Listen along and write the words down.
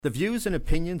The views and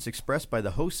opinions expressed by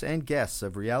the hosts and guests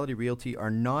of Reality Realty are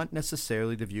not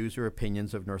necessarily the views or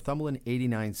opinions of Northumberland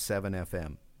 89.7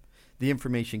 FM. The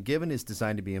information given is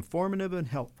designed to be informative and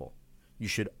helpful. You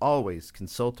should always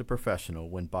consult a professional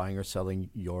when buying or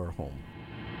selling your home.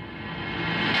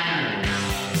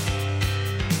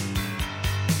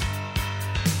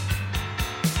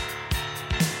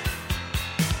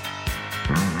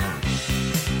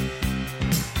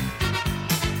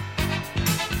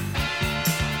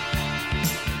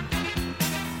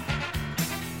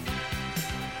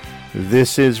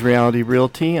 This is Reality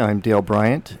Realty. I'm Dale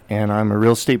Bryant, and I'm a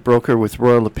real estate broker with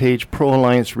Royal LePage Pro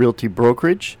Alliance Realty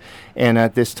Brokerage. And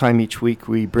at this time each week,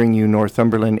 we bring you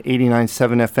Northumberland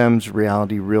 89.7 FM's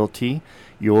Reality Realty,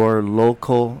 your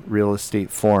local real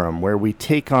estate forum, where we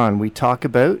talk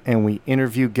about, and we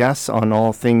interview guests on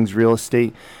all things real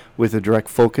estate with a direct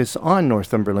focus on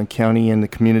Northumberland County and the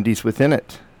communities within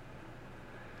it.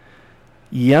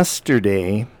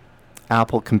 Yesterday,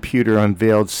 Apple Computer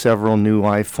unveiled several new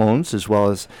iPhones as well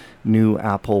as new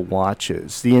Apple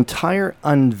Watches. The entire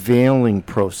unveiling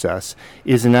process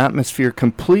is an atmosphere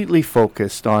completely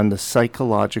focused on the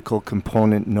psychological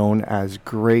component known as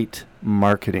great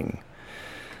marketing.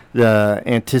 The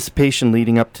anticipation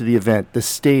leading up to the event, the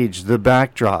stage, the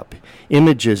backdrop,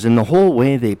 images, and the whole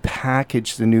way they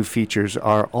package the new features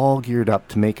are all geared up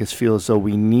to make us feel as though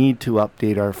we need to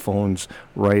update our phones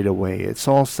right away. It's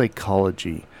all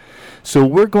psychology. So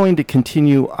we're going to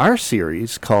continue our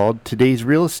series called Today's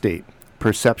Real Estate: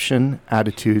 Perception,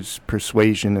 Attitudes,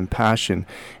 Persuasion, and Passion.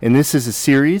 And this is a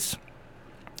series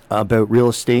about real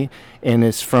estate, and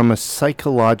it's from a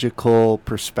psychological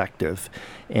perspective.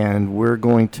 And we're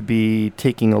going to be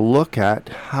taking a look at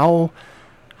how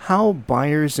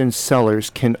buyers and sellers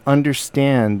can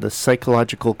understand the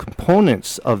psychological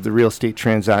components of the real estate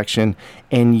transaction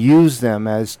and use them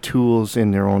as tools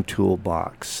in their own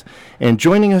toolbox. And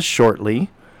joining us shortly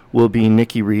will be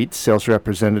Nikki Reed, sales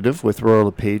representative with Royal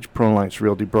LePage Pro Alliance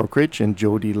Realty Brokerage, and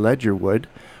Jody Ledgerwood,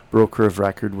 broker of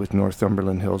record with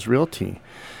Northumberland Hills Realty.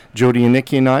 Jody and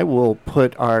Nikki and I will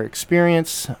put our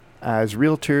experience as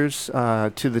realtors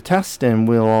to the test, and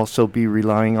we'll also be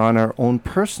relying on our own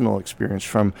personal experience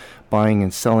from buying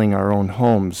and selling our own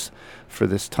homes for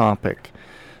this topic.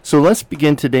 So let's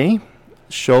begin today's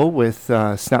show with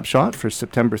a snapshot for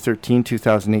September 13,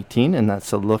 2018, and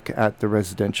that's a look at the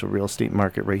residential real estate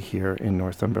market right here in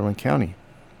Northumberland County.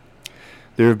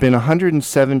 There have been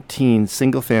 117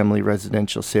 single-family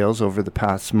residential sales over the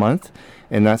past month,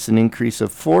 and that's an increase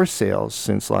of 4 sales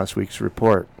since last week's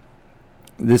report.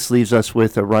 This leaves us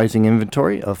with a rising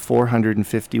inventory of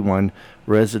 451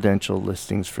 residential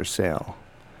listings for sale.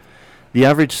 The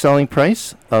average selling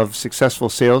price of successful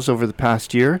sales over the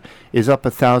past year is up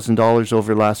 $1,000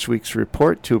 over last week's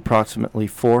report to approximately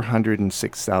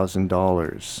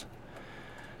 $406,000.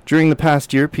 During the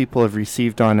past year, people have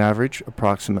received on average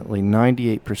approximately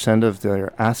 98% of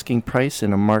their asking price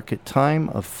in a market time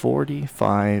of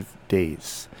 45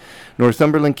 days.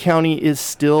 Northumberland County is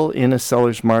still in a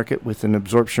seller's market with an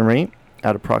absorption rate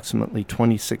at approximately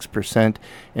 26%,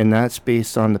 and that's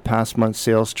based on the past month's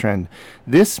sales trend.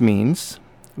 This means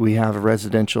we have a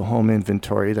residential home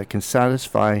inventory that can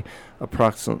satisfy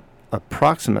approximately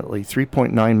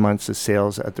 3.9 months of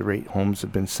sales at the rate homes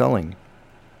have been selling.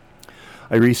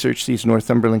 I research these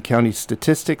Northumberland County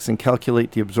statistics and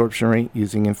calculate the absorption rate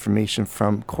using information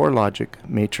from CoreLogic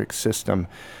Matrix system.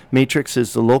 Matrix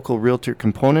is the local realtor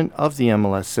component of the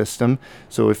MLS system,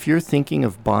 so if you're thinking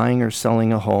of buying or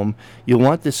selling a home, you'll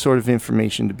want this sort of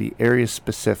information to be area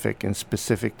specific and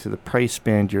specific to the price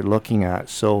band you're looking at.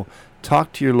 So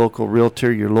talk to your local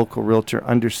realtor. Your local realtor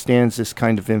understands this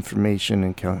kind of information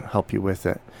and can help you with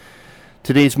it.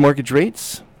 Today's mortgage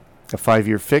rates: a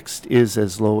 5-year fixed is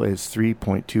as low as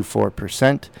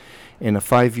 3.24%, and a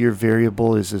 5-year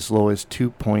variable is as low as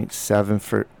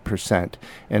 2.7%.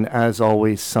 And as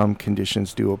always, some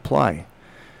conditions do apply.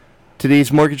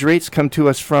 Today's mortgage rates come to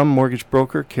us from mortgage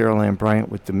broker Carol Ann Bryant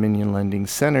with Dominion Lending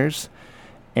Centers.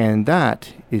 And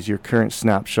that is your current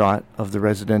snapshot of the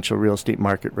residential real estate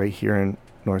market right here in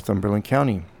Northumberland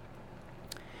County.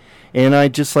 And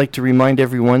I'd just like to remind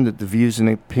everyone that the views and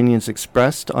opinions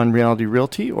expressed on Reality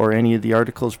Realty or any of the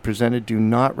articles presented do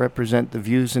not represent the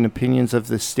views and opinions of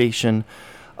this station,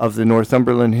 of the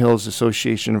Northumberland Hills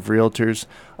Association of Realtors,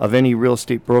 of any real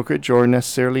estate brokerage, or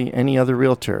necessarily any other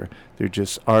realtor. They're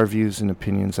just our views and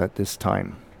opinions at this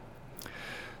time.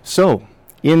 So,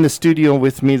 in the studio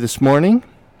with me this morning,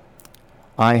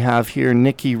 I have here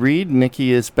Nikki Reed.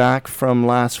 Nikki is back from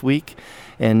last week.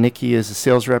 And Nikki is a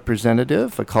sales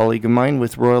representative, a colleague of mine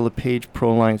with Royal LePage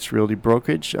Pro Alliance Realty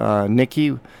Brokerage.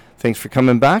 Nikki, thanks for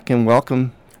coming back and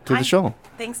welcome to the show.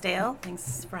 Thanks, Dale.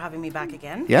 Thanks for having me back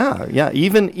again. Yeah.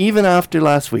 Even after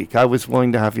last week, I was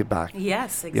willing to have you back.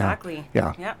 Yes, exactly.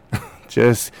 Yeah. Yep.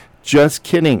 Just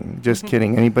kidding. Just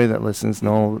kidding. Anybody that listens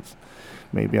knows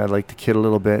maybe I like to kid a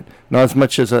little bit. Not as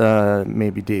much as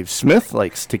maybe Dave Smith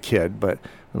likes to kid, but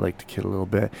I like to kid a little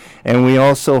bit. And we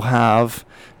also have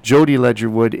Jody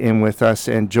Ledgerwood in with us,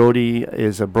 and Jody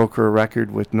is a broker of record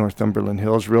with Northumberland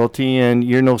Hills Realty, and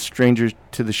you're no stranger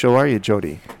to the show, are you,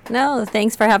 Jody? No,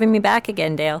 thanks for having me back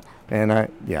again, Dale. And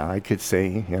I could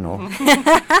say,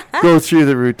 go through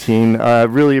the routine.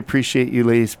 Really appreciate you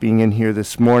ladies being in here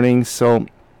this morning. So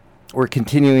we're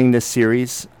continuing this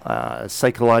series,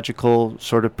 psychological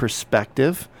sort of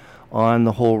perspective on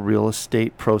the whole real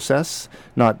estate process.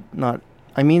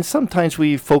 Sometimes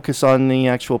we focus on the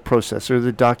actual process or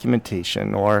the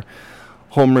documentation or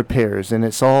home repairs, and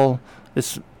it's all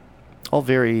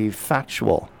very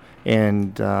factual,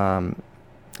 and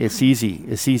it's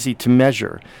easy to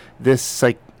measure. This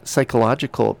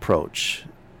psychological approach,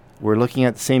 we're looking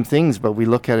at the same things, but we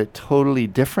look at it totally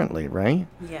differently, right?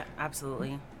 Yeah,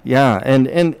 absolutely. Yeah,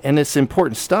 and it's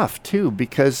important stuff too,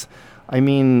 because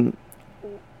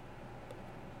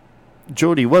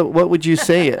Jody, what would you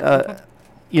say?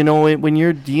 When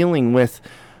you're dealing with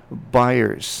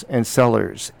buyers and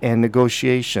sellers and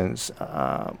negotiations,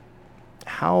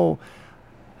 how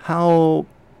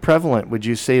prevalent would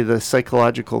you say the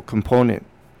psychological component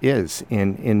is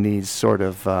in these sort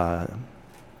of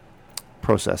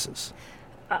processes?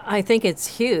 I think it's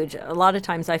huge. A lot of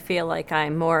times I feel like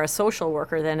I'm more a social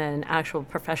worker than an actual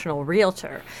professional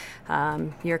realtor.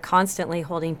 You're constantly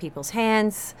holding people's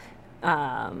hands,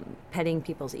 petting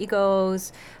people's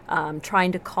egos,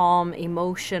 trying to calm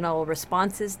emotional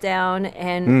responses down,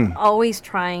 and always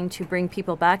trying to bring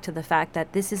people back to the fact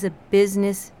that this is a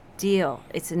business deal.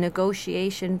 It's a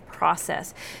negotiation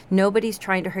process. Nobody's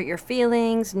trying to hurt your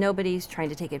feelings. Nobody's trying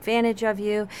to take advantage of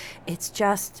you. It's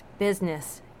just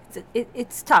business.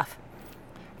 It's tough.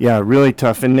 Yeah, really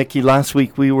tough. And Nikki, last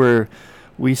week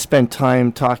we spent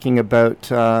time talking about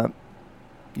the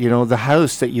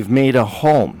house that you've made a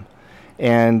home,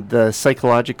 and the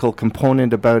psychological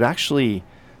component about actually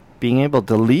being able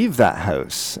to leave that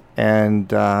house,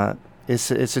 and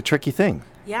it's a tricky thing.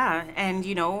 Yeah, and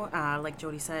like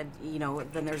Jody said,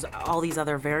 then there's all these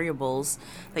other variables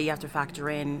that you have to factor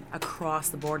in across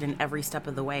the board in every step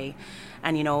of the way.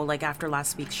 And like after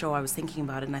last week's show, I was thinking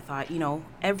about it, and I thought,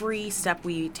 every step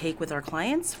we take with our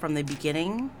clients from the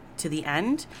beginning to the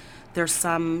end, there's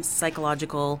some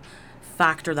psychological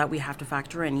factor that we have to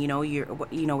factor in.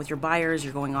 With your buyers,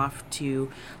 you're going off to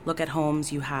look at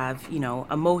homes. You have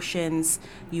emotions.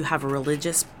 You have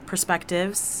religious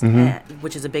perspectives,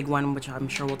 which is a big one, which I'm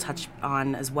sure we'll touch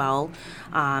on as well.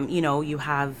 You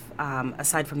have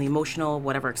aside from the emotional,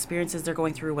 whatever experiences they're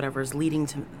going through, whatever is leading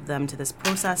to them to this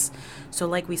process. So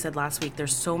like we said last week,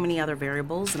 there's so many other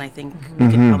variables, and I think we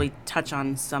could probably touch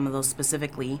on some of those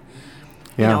specifically.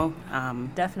 Yeah.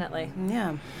 Definitely.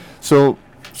 Yeah. So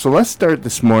let's start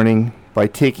this morning by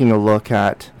taking a look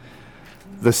at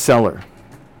the seller,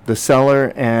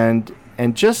 and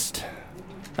just,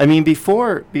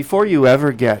 before you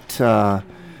ever get a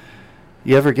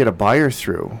buyer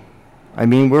through,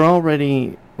 we're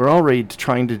already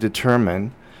trying to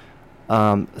determine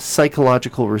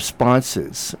psychological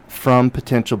responses from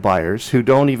potential buyers who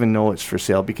don't even know it's for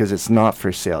sale because it's not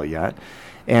for sale yet.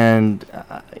 And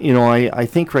I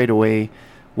think right away,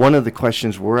 one of the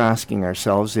questions we're asking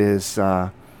ourselves is,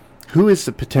 who is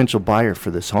the potential buyer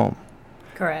for this home?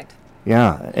 Correct.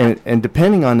 Yeah, and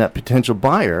depending on that potential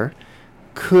buyer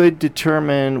could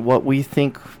determine what we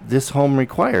think this home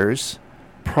requires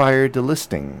prior to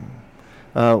listing.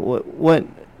 What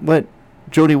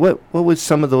Jody, what would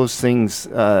some of those things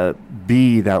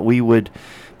be that we would,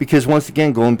 because once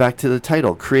again, going back to the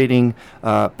title, creating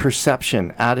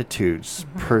perception, attitudes,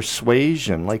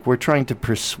 persuasion, like we're trying to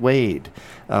persuade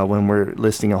when we're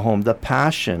listing a home, the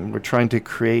passion, we're trying to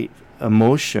create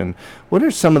emotion. What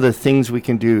are some of the things we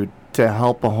can do to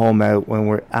help a home out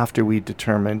after we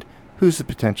determined who's the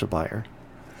potential buyer?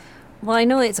 Well, I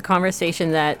know it's a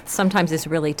conversation that sometimes is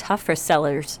really tough for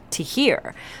sellers to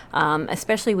hear,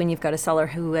 especially when you've got a seller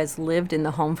who has lived in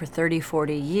the home for 30,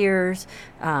 40 years.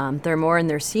 They're more in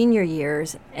their senior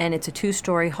years, and it's a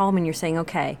two-story home, and you're saying,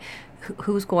 okay,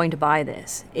 who's going to buy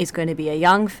this? It's going to be a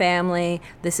young family.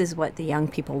 This is what the young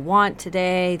people want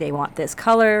today. They want this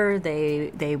color.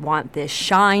 They want this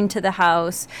shine to the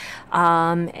house.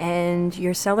 And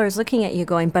your seller is looking at you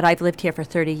going, but I've lived here for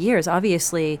 30 years.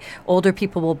 Obviously, older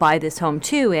people will buy this home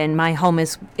too, and my home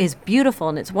is beautiful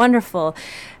and it's wonderful.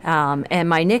 And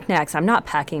my knickknacks, I'm not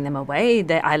packing them away.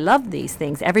 I love these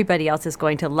things. Everybody else is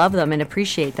going to love them and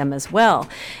appreciate them as well.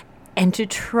 And to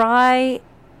try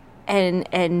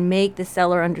and make the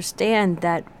seller understand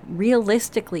that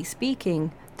realistically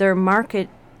speaking, their market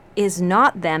is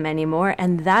not them anymore,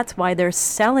 and that's why they're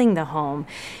selling the home.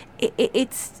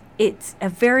 It's a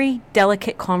very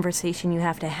delicate conversation you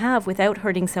have to have without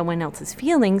hurting someone else's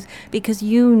feelings, because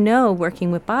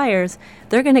working with buyers,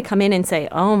 they're going to come in and say,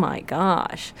 oh my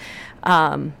gosh.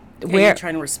 You're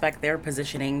trying to respect their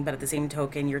positioning, but at the same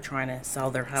token, you're trying to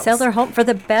sell their house. Sell their home for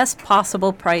the best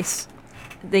possible price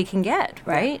they can get,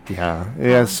 right?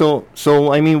 Yeah. So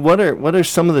I mean, what are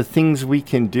some of the things we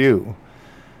can do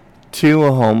to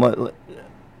a home?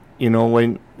 You know,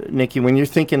 when Nikki, when you're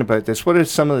thinking about this, what are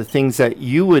some of the things that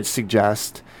you would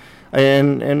suggest?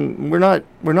 And we're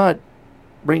not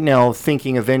right now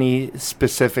thinking of any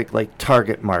specific like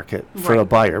target market for a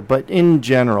buyer, but in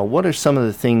general, what are some of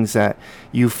the things that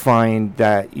you find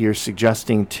that you're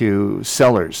suggesting to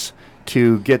sellers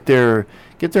to get their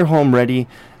home ready?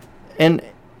 And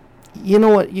you know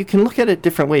what? You can look at it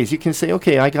different ways. You can say,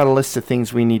 okay, I got a list of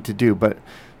things we need to do, but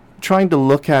trying to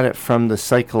look at it from the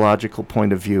psychological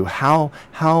point of view, how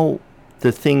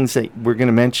the things that we're going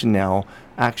to mention now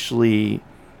actually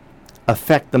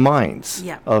affect the minds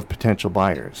of potential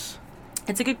buyers.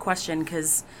 It's a good question,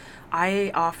 because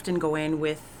I often go in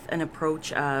with an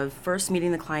approach of first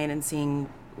meeting the client and seeing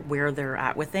where they're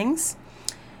at with things.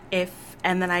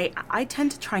 And then I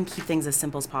tend to try and keep things as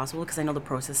simple as possible, because I know the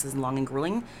process is long and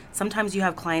grueling. Sometimes you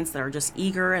have clients that are just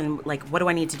eager and like, what do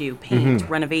I need to do? Paint,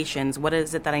 renovations, what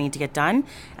is it that I need to get done?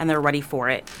 And they're ready for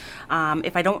it.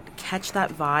 If I don't catch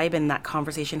that vibe and that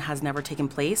conversation has never taken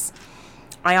place,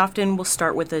 I often will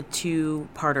start with a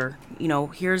two-parter. You know,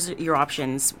 here's your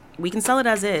options. We can sell it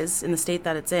as is in the state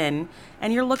that it's in,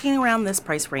 and you're looking around this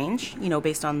price range, you know,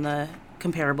 based on the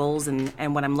comparables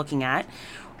and what I'm looking at.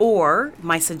 Or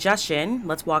my suggestion,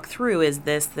 let's walk through, is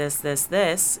this.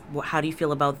 How do you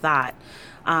feel about that?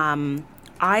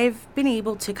 I've been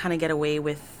able to kind of get away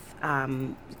with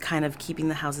kind of keeping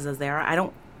the houses as they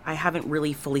are. I haven't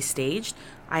really fully staged.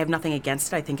 I have nothing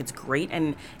against it. I think it's great,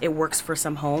 and it works for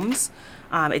some homes.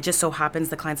 It just so happens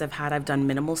the clients I've had, I've done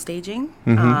minimal staging.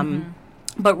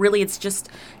 But really, it's just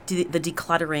the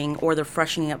decluttering or the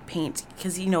freshening up paint.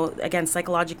 Because, you know, again,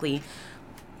 psychologically,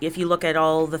 if you look at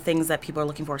all the things that people are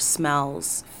looking for,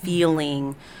 smells,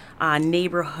 feeling,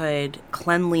 neighborhood,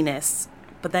 cleanliness,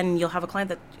 but then you'll have a client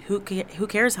that who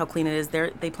cares how clean it is?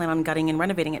 They plan on gutting and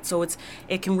renovating it. So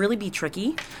it can really be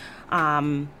tricky.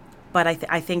 But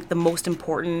I think the most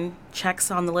important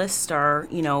checks on the list are,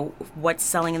 you know, what's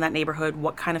selling in that neighborhood,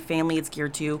 what kind of family it's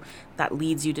geared to. That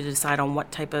leads you to decide on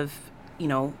what type of, you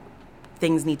know,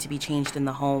 things need to be changed in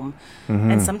the home.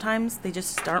 And sometimes they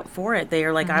just aren't for it. They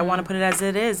are like, I want to put it as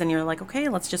it is. And you're like, okay,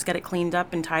 let's just get it cleaned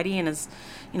up and tidy. And as,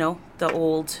 you know, the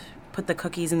old, put the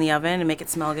cookies in the oven and make it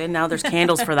smell good. Now there's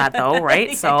candles for that though,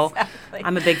 right? So exactly.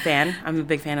 I'm a big fan. I'm a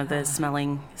big fan of the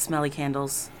smelly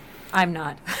candles. I'm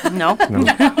not. No?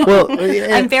 Well,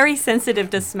 I'm very sensitive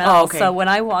to smell. Oh, okay. So when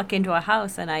I walk into a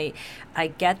house and I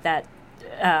get that,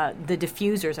 the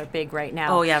diffusers are big right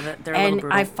now. Oh, yeah, they're a little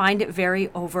brutal. And I find it very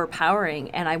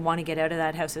overpowering, and I want to get out of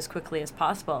that house as quickly as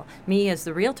possible. Me, as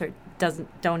the realtor,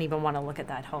 don't even want to look at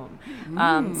that home.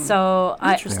 So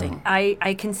interesting.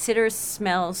 I consider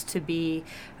smells to be,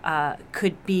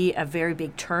 could be a very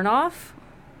big turnoff,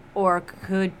 or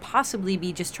could possibly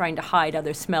be just trying to hide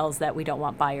other smells that we don't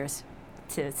want buyers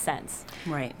to sense.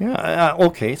 Right. Yeah.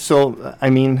 Okay. So, I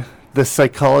mean, the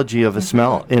psychology of a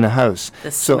smell in a house.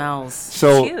 The smells.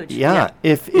 So, it's huge. Yeah.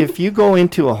 If you go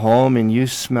into a home and you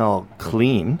smell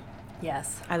clean.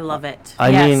 Yes. I love it.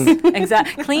 I mean,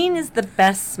 exactly. Clean is the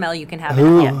best smell you can have.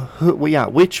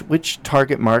 Which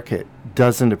target market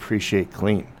doesn't appreciate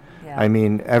clean? Yeah. I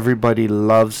mean, everybody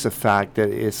loves the fact that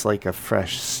it's like a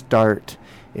fresh start.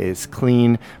 Is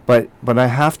clean, but I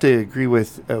have to agree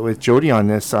with Jody on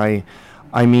this. I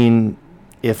mean,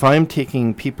 if I'm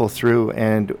taking people through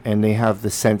and they have the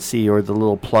Scentsy or the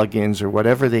little plugins or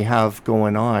whatever they have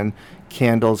going on,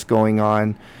 candles going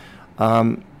on,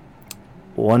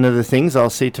 one of the things I'll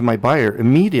say to my buyer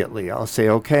immediately, I'll say,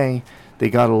 okay, they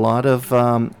got a lot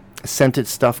of scented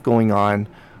stuff going on.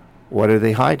 What are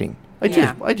they hiding?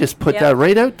 I just put that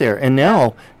right out there, and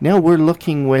now we're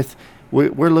looking with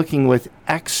we're looking with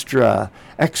extra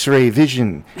X-ray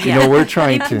vision. You know, we're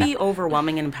trying It can to. be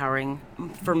overwhelming and empowering.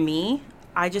 For me,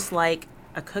 I just like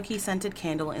a cookie-scented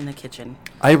candle in the kitchen.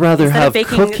 I'd rather Instead have of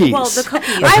baking, cookies. well, the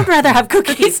cookies. I'd rather have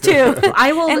cookies too.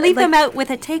 I will and leave like- them out with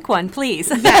a take one,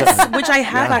 please. Yes, which I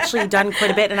have actually done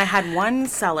quite a bit. And I had one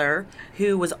seller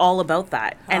who was all about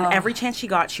that. And every chance she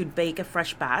got, she'd bake a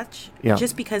fresh batch Yeah.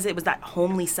 just because it was that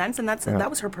homely sense. And that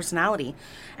was her personality.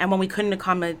 And when we couldn't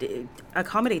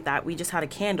accommodate that, we just had a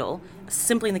candle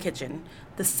simply in the kitchen.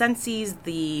 The scentsies,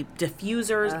 the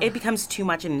diffusers, it becomes too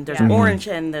much. And there's orange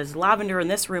and there's lavender in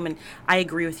this room. And I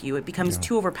agree with you. It becomes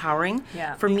too overpowering.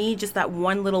 Yeah. For me, just that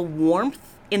one little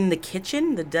warmth in the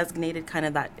kitchen, the designated kind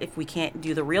of that if we can't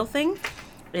do the real thing,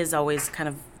 is always kind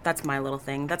of, that's my little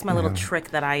thing. That's my little trick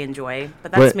that I enjoy.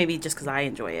 But that's maybe just because I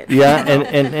enjoy it. Yeah,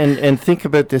 and think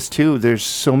about this too. There's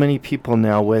so many people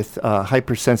now with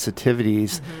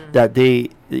hypersensitivities that they,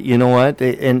 you know what,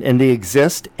 and they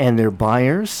exist and they're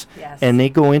buyers, Yes. and they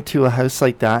go into a house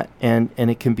like that and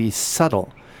it can be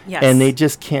subtle, Yes. and they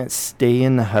just can't stay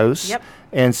in the house, Yep.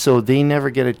 and so they never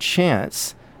get a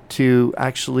chance to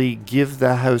actually give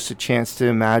the house a chance to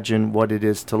imagine what it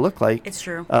is to look like. It's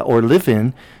true. Or live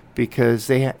in, because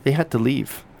they had to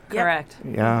leave. Yep. Correct.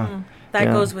 Yeah. That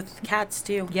Yeah. goes with cats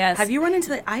too. Yes. Have you run into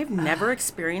that? I've never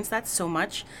experienced that so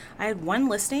much. I had one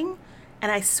listing,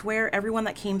 and I swear everyone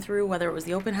that came through, whether it was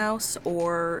the open house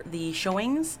or the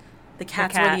showings, the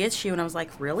cats were cat. the issue. And I was like,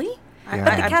 really? Yeah.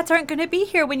 But the cats aren't going to be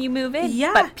here when you move in.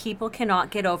 Yeah. But people cannot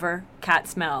get over cat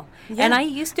smell. Yeah. And I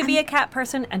used to be a cat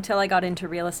person until I got into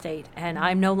real estate, and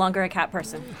I'm no longer a cat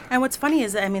person. And what's funny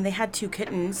is, I mean, they had two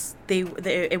kittens. They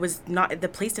it was not, the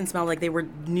place didn't smell like they were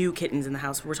new kittens in the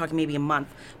house. We're talking maybe a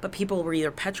month. But people were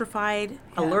either petrified,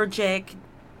 allergic,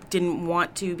 didn't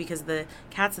want to because the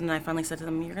cats. And I finally said to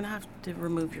them, "You're gonna have to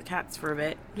remove your cats for a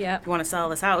bit. Yeah. If you want to sell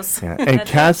this house." Yeah. And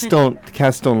cats don't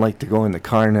like to go in the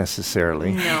car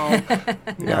necessarily. No.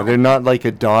 Yeah, they're not like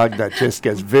a dog that just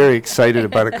gets very excited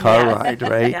about a car ride,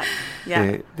 right?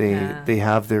 Yeah. Yeah. They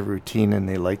have their routine and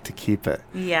they like to keep it.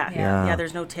 Yeah. Yeah. Yeah.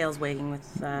 There's no tails wagging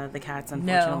with the cats,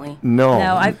 unfortunately. No.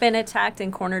 No, I've been attacked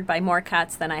and cornered by more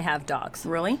cats than I have dogs.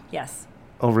 Really? Yes.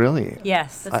 Oh, really?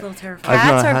 Yes. That's a little terrifying. I've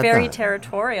not Cats are had very that.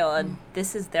 territorial, and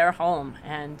this is their home.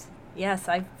 And yes,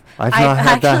 I've not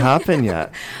had that happen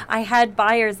yet. I had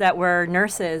buyers that were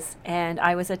nurses, and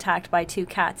I was attacked by two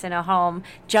cats in a home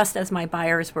just as my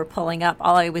buyers were pulling up.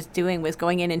 All I was doing was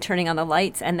going in and turning on the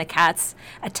lights, and the cats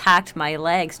attacked my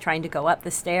legs trying to go up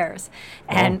the stairs.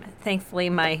 And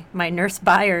thankfully, my nurse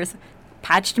buyers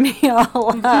patched me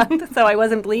all up so I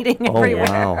wasn't bleeding Oh, everywhere.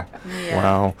 wow. Yeah.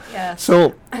 Wow. Yes.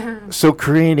 So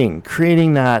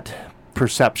creating that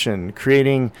perception,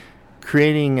 creating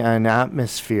an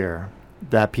atmosphere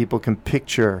that people can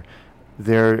picture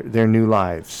their new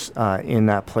lives in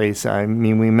that place. I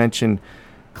mean, we mentioned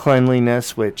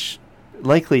cleanliness, which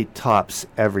likely tops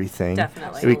everything.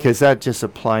 Definitely. Because that just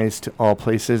applies to all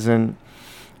places. And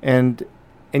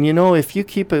you know, if you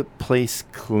keep a place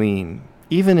clean,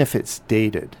 even if it's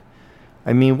dated,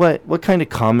 I mean, what kind of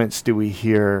comments do we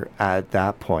hear at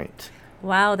that point?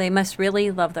 Wow, they must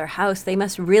really love their house. They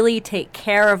must really take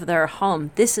care of their home.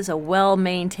 This is a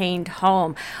well-maintained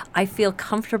home. I feel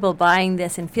comfortable buying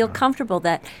this and feel comfortable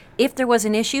that if there was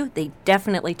an issue, they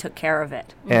definitely took care of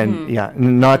it. And yeah,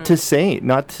 not to say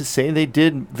they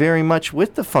did very much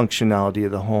with the functionality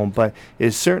of the home, but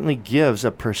it certainly gives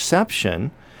a perception.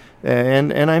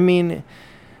 And I mean,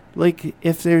 like,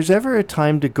 if there's ever a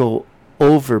time to go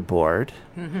overboard,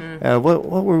 what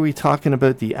were we talking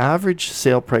about? The average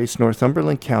sale price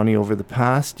Northumberland County over the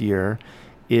past year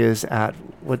is at,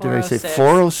 what did I say?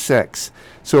 406.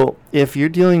 So if you're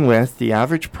dealing with the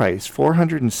average price,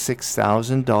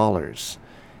 $406,000,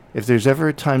 if there's ever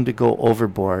a time to go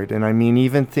overboard, and I mean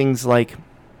even things like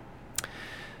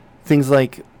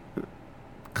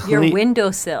Your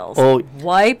windowsills. Oh,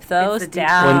 wipe those the deep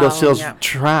down. windowsills, yeah.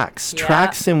 tracks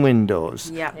Yeah. in windows.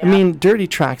 Yeah. I mean, dirty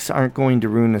tracks aren't going to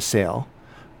ruin a sale,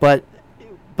 but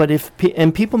if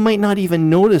and people might not even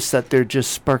notice that they're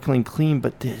just sparkling clean,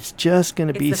 but there's just going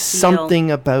to It's be the feel. something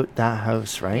about that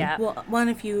house, right? Yeah. Well, one,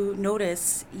 if you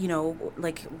notice, you know,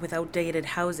 like with outdated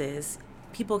houses,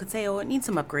 people could say, oh, it needs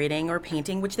some upgrading or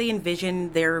painting, which they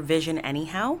envision their vision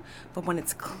anyhow. But when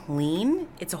it's clean,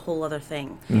 it's a whole other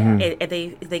thing.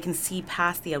 They can see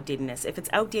past the outdatedness. If it's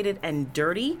outdated and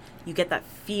dirty, you get that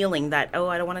feeling that, oh,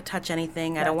 I don't want to touch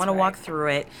anything. I don't That's want to walk right. through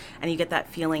it. And you get that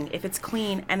feeling. If it's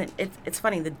clean, and it's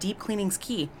funny, the deep cleaning's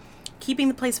key. Keeping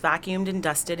the place vacuumed and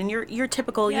dusted and your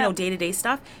typical, you Yeah. know, day-to-day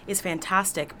stuff is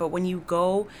fantastic. But when you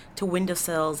go to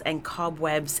windowsills and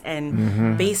cobwebs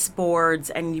and baseboards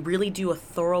and you really do a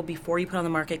thorough before you put on the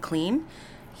market clean,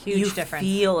 Huge you difference.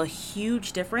 feel a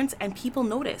huge difference, and people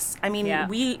notice. I mean, Yeah.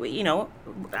 we,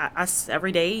 us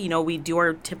every day, we do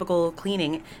our typical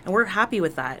cleaning, and we're happy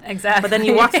with that. Exactly. But then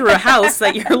you walk through a house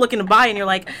that you're looking to buy, and you're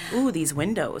like, ooh, these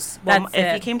windows. Well, That's if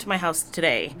it. you came to my house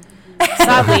today,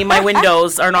 sadly, my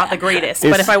windows are not the greatest. But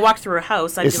It's- if I walked through a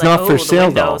house, I'd be it's like, not oh, for the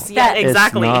sale, though. windows. Yeah, That-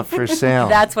 exactly. It's not for sale.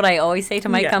 That's what I always say to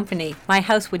my Yeah. company. My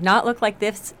house would not look like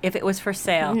this if it was for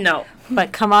sale. No.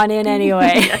 But come on in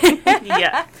anyway.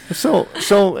 Yeah. So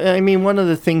I mean, one of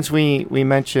the things we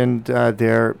mentioned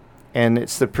there, and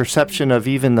it's the perception of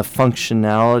even the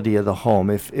functionality of the home.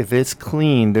 If it's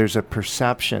clean, there's a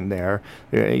perception there.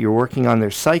 You're working on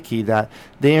their psyche that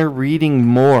they are reading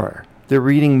more. They're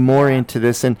reading more into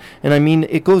this, and I mean,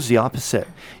 it goes the opposite.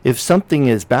 If something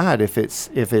is bad, if it's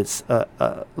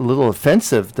a little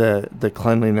offensive, the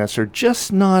cleanliness, or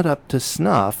just not up to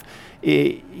snuff,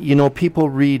 people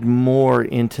read more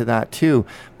into that too.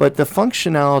 But the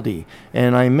functionality,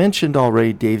 and I mentioned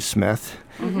already Dave Smith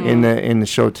in the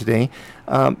show today,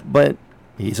 but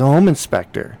he's a home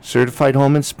inspector, certified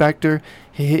home inspector.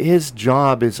 His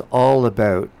job is all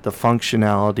about the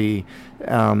functionality,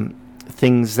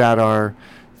 things that are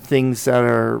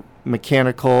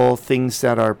mechanical, things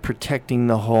that are protecting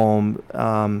the home,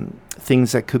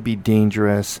 things that could be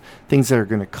dangerous, things that are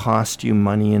going to cost you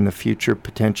money in the future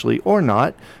potentially, or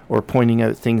not, or pointing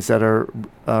out things that are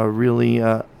really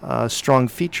a strong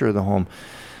feature of the home.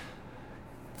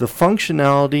 The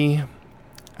functionality,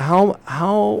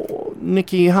 how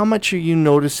Nikki, how much are you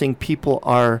noticing people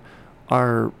are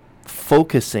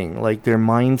focusing, like their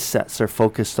mindsets are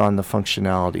focused on the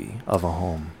functionality of a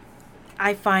home?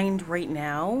 I find right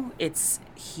now it's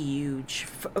huge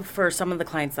for some of the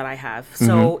clients that I have.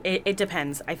 So it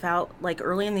depends. I felt like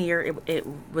early in the year it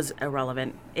was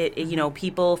irrelevant.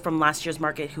 People from last year's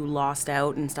market who lost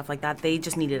out and stuff like that, they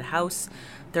just needed a house.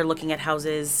 They're looking at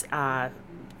houses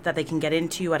that they can get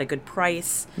into at a good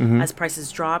price as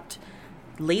prices dropped.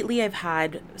 Lately, I've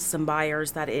had some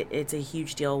buyers that it's a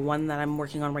huge deal. One that I'm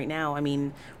working on right now. I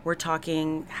mean, we're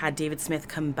talking, had David Smith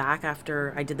come back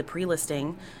after I did the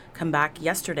pre-listing, come back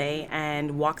yesterday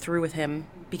and walk through with him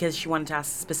because she wanted to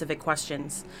ask specific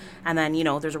questions. And then,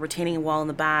 there's a retaining wall in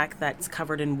the back that's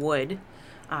covered in wood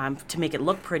to make it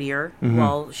look prettier.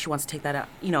 Well, she wants to take that out.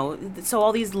 So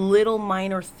all these little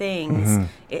minor things,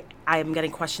 I'm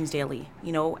getting questions daily,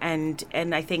 and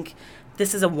I think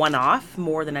this is a one-off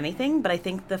more than anything, but I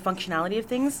think the functionality of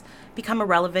things become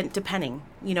irrelevant depending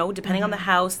on the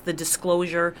house, the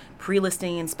disclosure,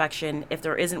 pre-listing inspection, if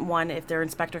there isn't one, if their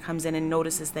inspector comes in and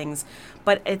notices things.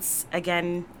 But it's,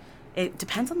 again, it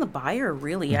depends on the buyer,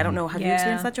 really. I don't know. Have you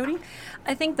experienced that, Jody?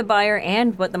 I think the buyer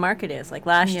and what the market is. Like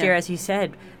last year, as you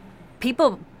said,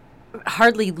 people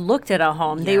hardly looked at a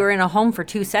home. They were in a home for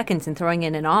 2 seconds and throwing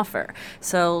in an offer.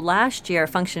 So last year,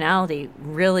 functionality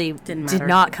really did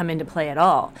not come into play at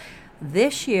all.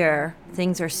 This year,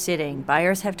 things are sitting.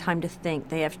 Buyers have time to think.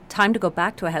 They have time to go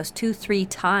back to a house 2-3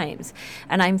 times.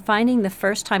 And I'm finding the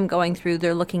first time going through,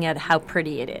 they're looking at how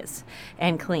pretty it is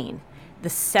and clean. The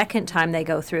second time they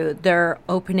go through, they're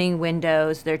opening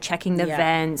windows, they're checking the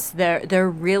vents, they're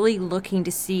really looking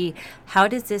to see, how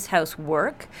does this house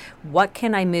work? What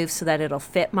can I move so that it'll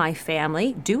fit my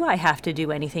family? Do I have to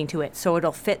do anything to it so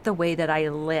it'll fit the way that I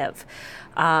live?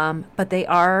 But they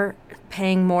are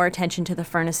paying more attention to the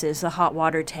furnaces, the hot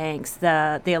water tanks,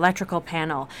 the electrical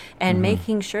panel, and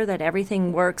making sure that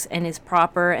everything works and is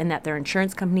proper and that their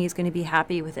insurance company is going to be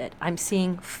happy with it. I'm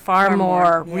seeing far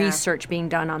more research being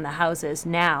done on the houses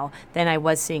now than I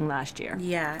was seeing last year.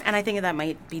 Yeah, and I think that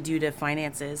might be due to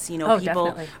finances. Oh,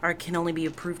 People definitely. can only be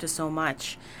approved to so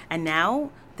much, and now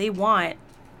they want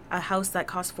a house that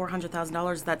costs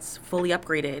 $400,000 that's fully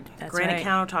upgraded, That's granite right.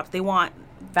 countertops. They want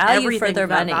Value for their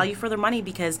money. value for their money,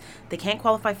 because they can't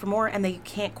qualify for more, and they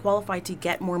can't qualify to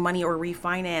get more money or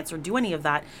refinance or do any of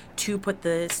that to put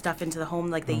the stuff into the home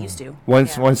like they used to.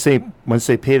 Once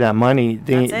they pay that money,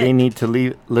 That's they it. need to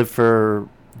live for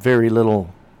very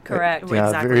little. Correct. Yeah,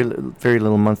 Exactly. very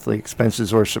little monthly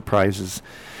expenses or surprises.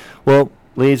 Well,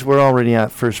 ladies, we're already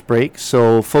at first break.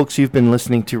 So, folks, you've been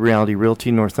listening to Reality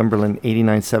Realty, Northumberland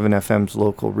 89.7 FM's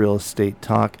local real estate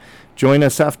talk. Join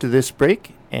us after this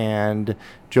break, and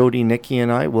Jody, Nikki,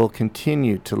 and I will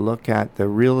continue to look at the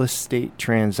real estate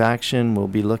transaction. We'll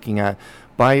be looking at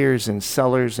buyers and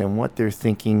sellers and what they're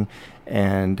thinking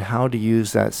and how to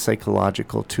use that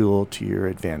psychological tool to your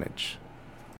advantage.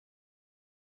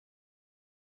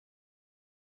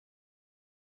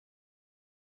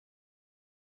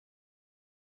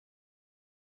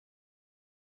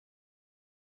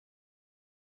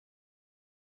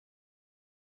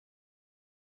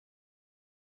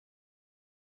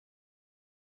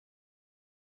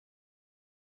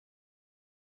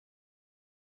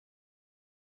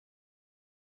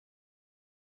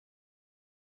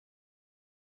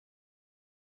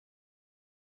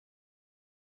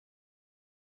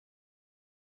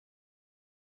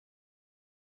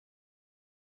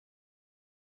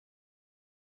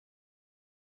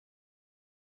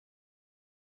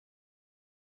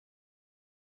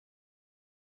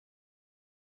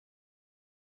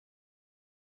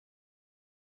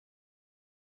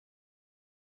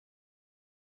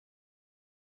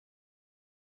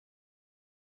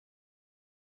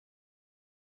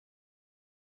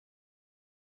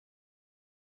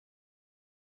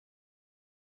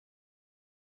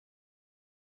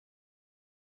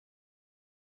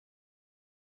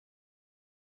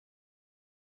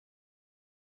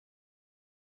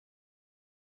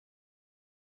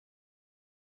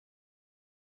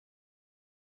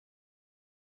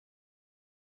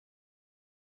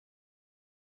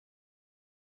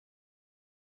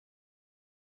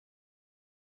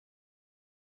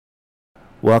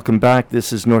 Welcome back.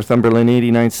 This is Northumberland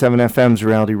 89.7 FM's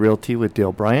Reality Realty with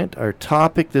Dale Bryant. Our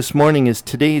topic this morning is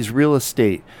today's real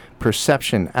estate: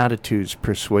 perception, attitudes,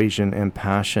 persuasion, and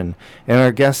passion. And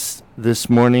our guests this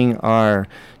morning are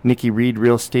Nikki Reed,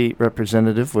 real estate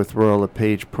representative with Royal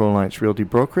LePage ProAlliance Realty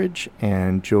Brokerage,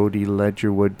 and Jody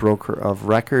Ledgerwood, broker of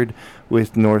record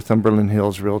with Northumberland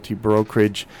Hills Realty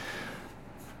Brokerage.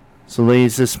 So,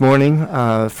 ladies, this morning,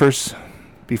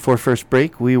 before first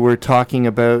break, we were talking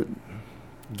about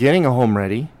getting a home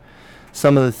ready,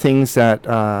 some of the things that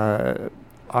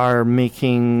are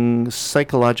making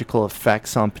psychological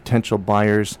effects on potential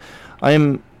buyers.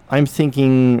 I'm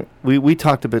thinking we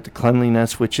talked about the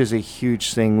cleanliness, which is a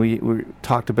huge thing. We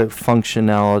talked about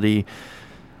functionality,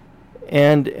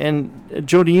 and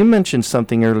Jody, you mentioned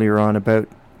something earlier on about,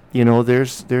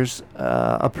 there's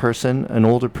a person, an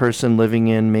older person living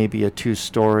in maybe a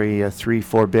 2-story, a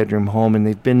 3-4 bedroom home, and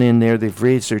they've been in there, they've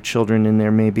raised their children in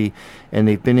there maybe, and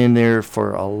they've been in there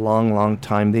for a long, long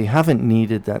time. They haven't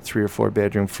needed that 3 or 4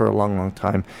 bedroom for a long, long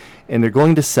time, and they're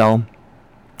going to sell,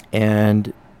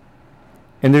 and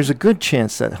there's a good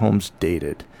chance that home's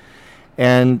dated,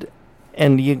 and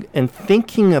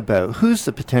thinking about who's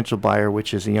the potential buyer,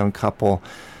 which is a young couple,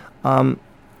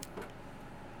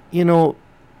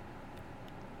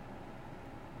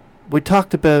 we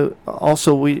talked about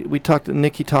also,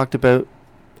 Nikki talked about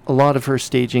a lot of her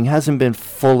staging hasn't been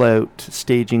full out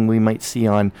staging we might see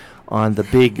on the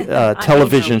big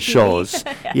television shows.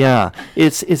 Yeah,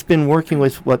 it's been working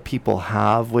with what people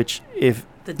have, which if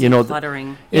the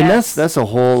decluttering. And that's a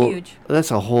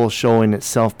whole show in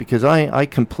itself, because I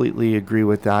completely agree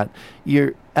with that.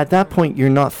 You're at that point, you're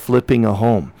not flipping a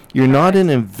home. You're not an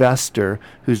investor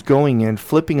who's going in,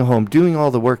 flipping a home, doing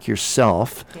all the work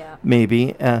yourself. Yeah.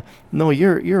 Maybe. No,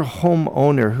 you're a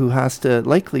homeowner who has to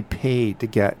likely pay to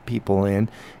get people in.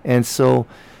 And so,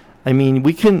 I mean,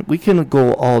 we can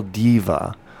go all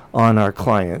diva on our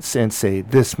clients and say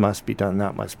this must be done,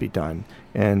 that must be done,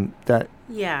 and that.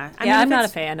 Yeah. I'm not a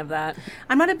fan of that.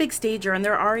 I'm not a big stager, and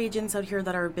there are agents out here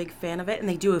that are a big fan of it, and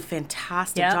they do a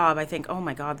fantastic job. I think, oh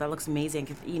my God, that looks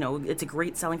amazing. It's a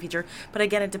great selling feature. But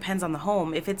again, it depends on the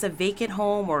home. If it's a vacant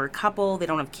home or a couple, they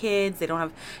don't have kids, they don't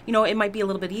have, it might be a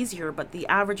little bit easier. But the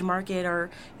average market, or,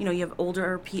 you have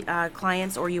older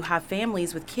clients, or you have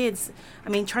families with kids. I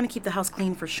mean, trying to keep the house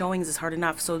clean for showings is hard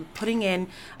enough. So putting in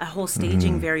a whole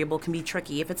staging variable can be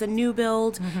tricky. If it's a new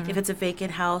build, if it's a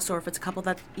vacant house, or if it's a couple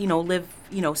that, live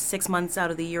 6 months out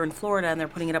of the year in Florida and they're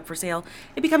putting it up for sale,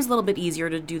 it becomes a little bit easier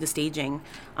to do the staging.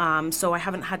 So I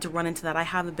haven't had to run into that. I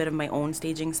have a bit of my own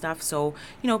staging stuff. So,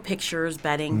 pictures,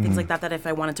 bedding, things like that if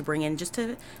I wanted to bring in just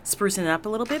to spruce it up a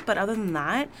little bit. But other than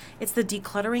that, it's the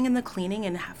decluttering and the cleaning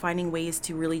and finding ways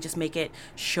to really just make it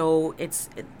show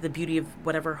the beauty of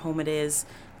whatever home it is,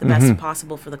 the best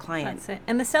possible for the client. That's it.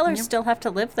 And the sellers still have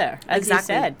to live there, as you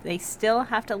said. They still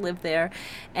have to live there.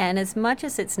 And as much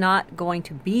as it's not going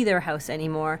to be their house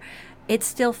anymore, it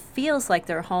still feels like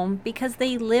their home because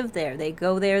they live there. They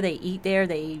go there, they eat there,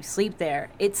 they sleep there.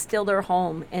 It's still their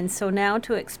home. And so now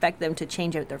to expect them to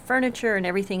change out their furniture and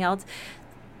everything else,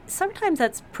 sometimes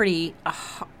that's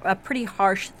a pretty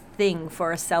harsh thing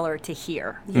for a seller to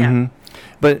hear. Yeah.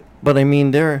 But I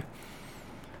mean, there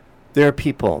are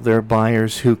people, there are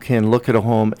buyers who can look at a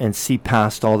home and see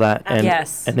past all that,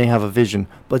 and they have a vision.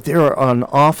 But there are an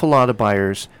awful lot of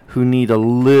buyers who need a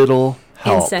little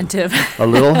help. Incentive. A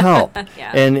little help.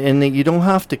 Yeah. And you don't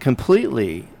have to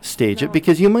completely stage it,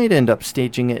 because you might end up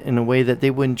staging it in a way that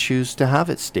they wouldn't choose to have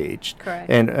it staged. Correct.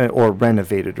 And or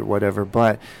renovated or whatever.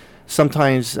 But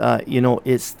sometimes,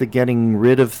 it's the getting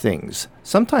rid of things.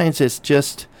 Sometimes it's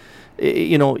just,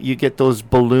 you get those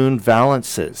balloon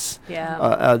valances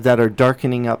that are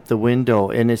darkening up the window,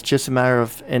 and it's just a matter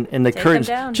of, and the curtains,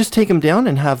 just take them down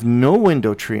and have no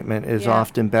window treatment is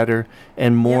often better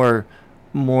and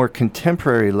more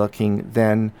contemporary looking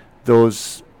than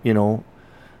those,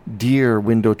 dear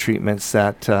window treatments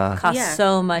that cost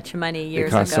so much money years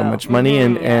ago. They cost so much money,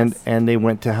 and they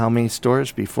went to how many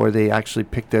stores before they actually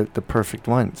picked out the perfect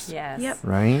ones? Yes. Yep.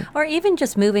 Right? Or even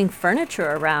just moving furniture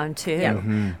around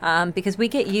too, because we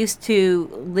get used to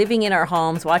living in our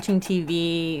homes, watching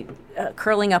TV,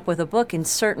 curling up with a book in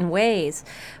certain ways.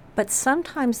 But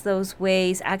sometimes those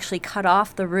ways actually cut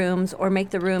off the rooms or make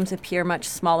the rooms appear much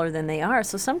smaller than they are.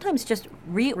 So sometimes just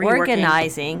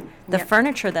reorganizing the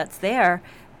furniture that's there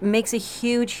makes a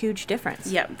huge, huge difference.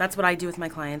 Yeah, that's what I do with my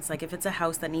clients. Like if it's a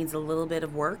house that needs a little bit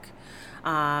of work,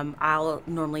 I'll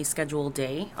normally schedule a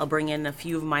day. I'll bring in a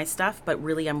few of my stuff, but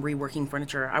really I'm reworking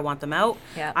furniture. I want them out.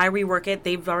 Yeah. I rework it.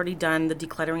 They've already done the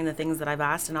decluttering, the things that I've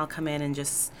asked, and I'll come in and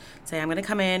just say, I'm going to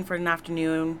come in for an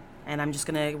afternoon, and I'm just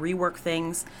going to rework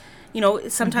things. You know,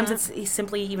 sometimes it's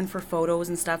simply even for photos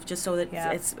and stuff, just so that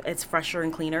it's fresher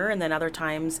and cleaner. And then other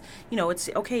times, you know, it's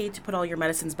okay to put all your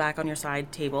medicines back on your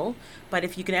side table. But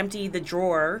if you can empty the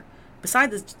drawer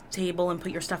beside the table and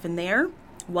put your stuff in there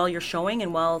while you're showing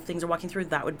and while things are walking through,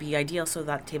 that would be ideal, so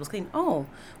that table's clean. Oh,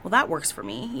 well, that works for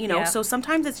me, you know. Yeah. So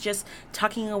sometimes it's just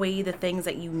tucking away the things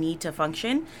that you need to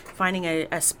function, finding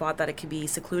a spot that it could be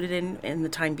secluded in the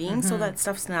time being, so that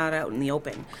stuff's not out in the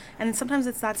open. And sometimes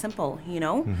it's that simple, you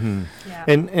know. Yeah.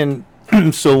 And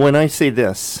so when I say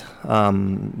this,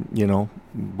 you know,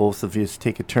 both of you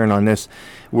take a turn on this.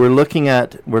 We're looking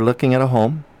at a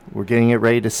home. We're getting it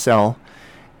ready to sell,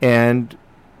 and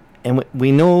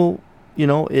we know, you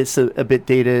know, it's a bit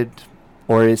dated,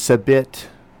 or it's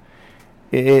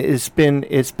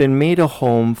been made a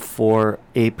home for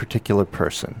a particular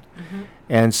person.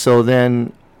 And so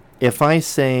then if I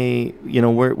say, you know,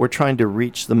 we're trying to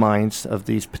reach the minds of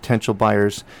these potential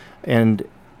buyers, and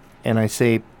I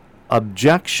say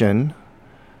objection,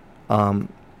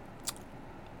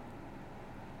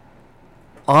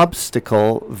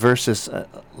 obstacle versus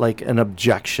like an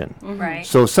objection. Right.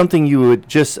 So something you would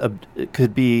just it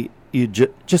could be you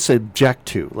just object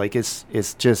to, like it's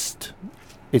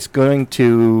going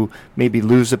to maybe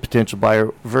lose a potential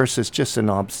buyer versus just an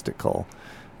obstacle.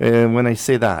 And when I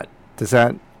say that, does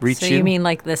that reach So you? you mean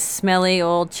like the smelly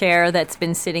old chair that's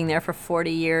been sitting there for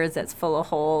 40 years, that's full of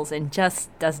holes and just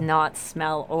does not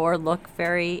smell or look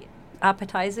very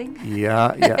appetizing? Yeah,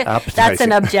 appetizing. That's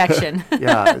an objection.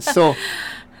 Yeah. So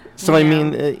I Yeah.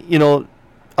 mean, you know,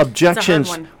 objections.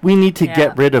 one. We need to Yeah.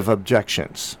 get rid of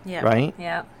objections, Yeah. right?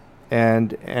 Yeah.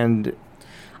 And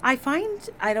I find,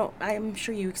 I'm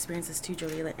sure you experience this too,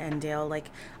 Jody and Dale, like,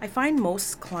 I find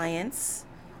most clients,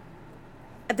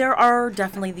 there are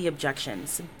definitely the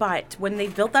objections, but when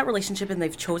they've built that relationship and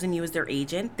they've chosen you as their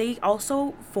agent, they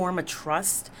also form a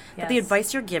trust that the Yes.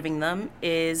 advice you're giving them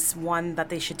is one that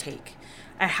they should take.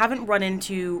 I haven't run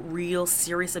into real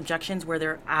serious objections where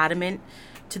they're adamant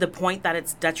to the point that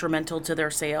it's detrimental to their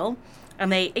sale.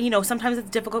 And they, you know, sometimes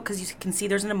it's difficult because you can see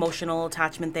there's an emotional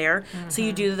attachment there. So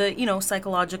you do the, you know,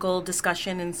 psychological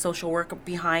discussion and social work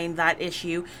behind that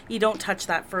issue. You don't touch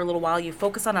that for a little while. You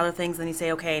focus on other things, then you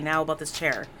say, okay, now about this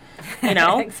chair, you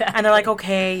know? Exactly. And they're like,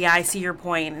 okay, yeah, I see your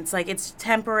point. It's like, it's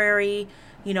temporary.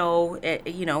 You know,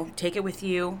 take it with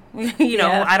you. You know,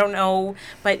 Yeah. I don't know.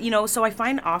 But, you know, so I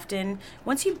find often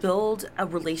once you build a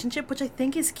relationship, which I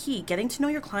think is key, getting to know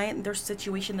your client, their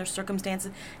situation, their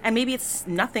circumstances, and maybe it's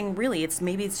nothing really.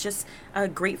 Maybe it's just a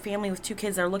great family with 2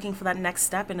 kids that are looking for that next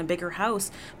step in a bigger house.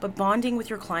 But bonding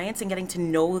with your clients and getting to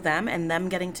know them and them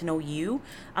getting to know you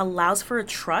allows for a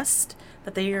trust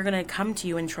that they are going to come to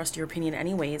you and trust your opinion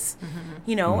anyways,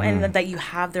 you know, and that you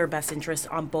have their best interest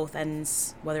on both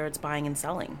ends, whether it's buying and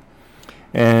selling.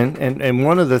 And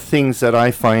one of the things that I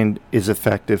find is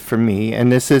effective for me,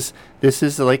 and this is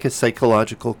like a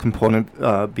psychological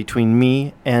component between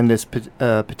me and this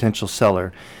potential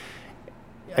seller.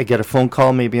 I get a phone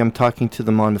call, maybe I'm talking to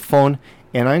them on the phone,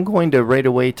 and I'm going to right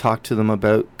away talk to them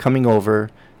about coming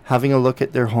over, having a look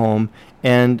at their home,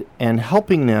 and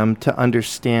helping them to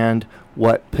understand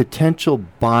what potential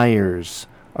buyers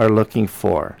are looking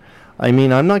for. I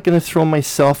mean, I'm not going to throw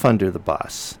myself under the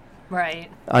bus.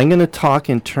 Right. I'm going to talk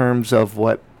in terms of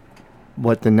what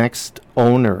the next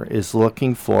owner is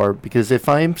looking for, because if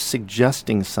I'm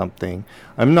suggesting something,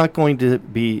 I'm not going to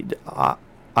be,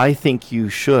 I think you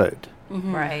should.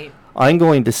 Right. I'm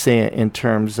going to say it in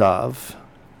terms of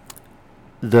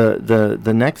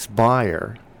the next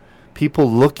buyer, people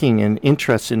looking and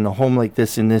interested in a home like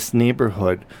this in this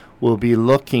neighborhood will be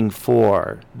looking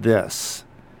for this.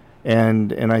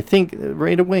 And I think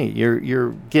right away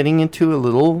you're getting into a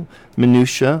little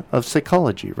minutia of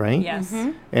psychology, right? Yes.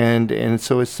 And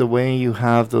so it's the way you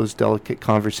have those delicate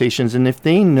conversations. And if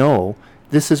they know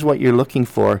this is what you're looking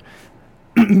for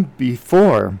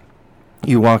before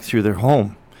you walk through their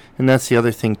home. And that's the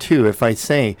other thing too. If I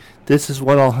say, this is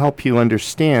what I'll help you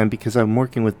understand because I'm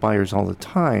working with buyers all the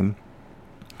time.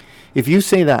 If you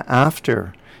say that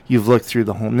after you've looked through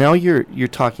the home, now you're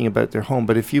talking about their home.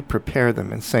 But if you prepare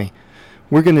them and say,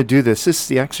 we're going to do this is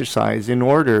the exercise in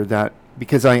order that,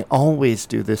 because I always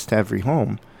do this to every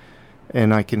home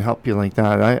and I can help you like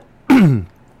that.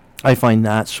 I find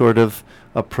that sort of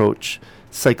approach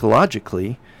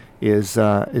psychologically is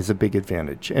a big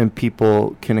advantage, and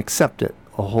people can accept it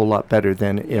a whole lot better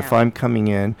than if I'm coming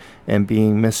in and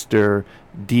being Mr.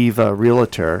 Diva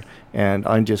Realtor and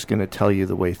I'm just going to tell you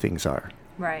the way things are.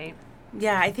 Right.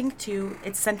 Yeah, I think too,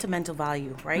 it's sentimental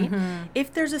value, right?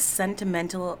 If there's a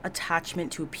sentimental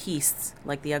attachment to a piece,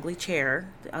 like the ugly chair,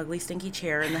 the ugly stinky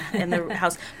chair in the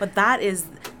house, but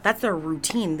that's their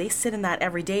routine. They sit in that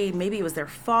every day. Maybe it was their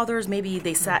fathers, maybe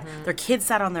their kids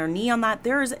sat on their knee on that.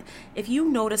 If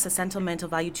you notice a sentimental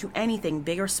value to anything,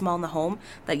 big or small in the home,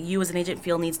 that you as an agent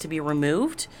feel needs to be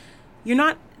removed, you're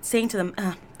not saying to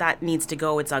them, that needs to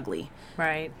go, it's ugly.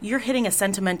 Right. You're hitting a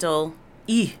sentimental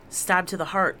stab to the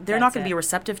heart. They're not going to be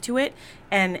receptive to it,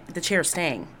 and the chair's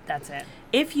staying. That's it.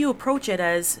 If you approach it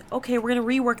as, okay, we're going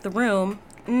to rework the room,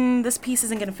 this piece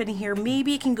isn't going to fit in here.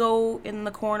 Maybe it can go in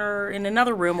the corner in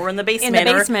another room or in the basement. In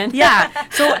the basement. Yeah.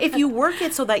 So if you work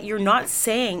it so that you're not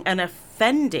saying and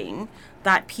offending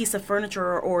that piece of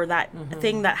furniture or that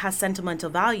thing that has sentimental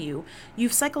value,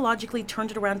 you've psychologically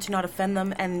turned it around to not offend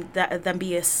them and them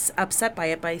be upset by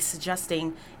it by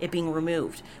suggesting it being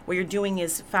removed. What you're doing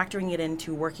is factoring it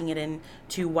into, working it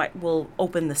into what will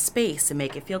open the space and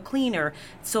make it feel cleaner,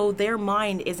 so their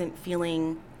mind isn't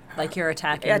feeling like you're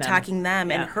attacking them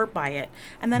and hurt by it,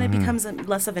 and then it becomes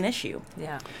less of an issue.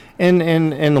 Yeah. And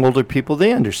older people,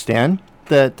 they understand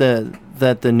that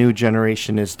the new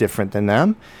generation is different than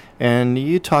them. And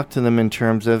you talk to them in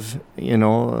terms of,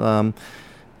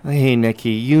 hey, Nikki,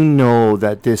 you know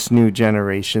that this new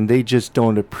generation, they just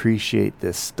don't appreciate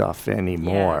this stuff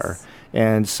anymore. Yes.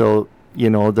 And so,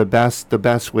 the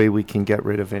best way we can get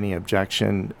rid of any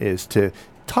objection is to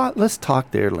let's talk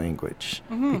their language,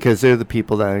 because they're the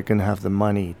people that are going to have the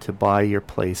money to buy your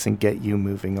place and get you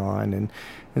moving on. And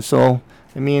so,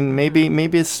 I mean,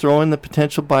 maybe it's throwing the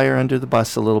potential buyer under the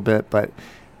bus a little bit, but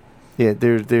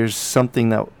there's something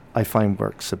that I find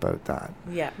works about that.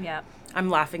 Yeah. Yeah. I'm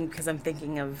laughing because I'm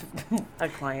thinking of a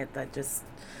client that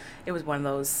it was one of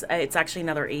those, it's actually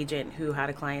another agent who had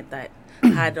a client that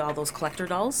had all those collector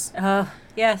dolls.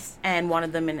 Yes. And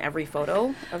wanted them in every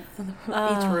photo of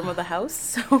each room of the house.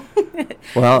 So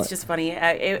it's just funny.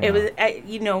 It was,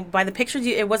 by the pictures,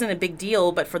 it wasn't a big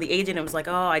deal, but for the agent, it was like,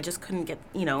 I just couldn't get,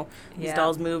 these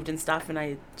dolls moved and stuff. And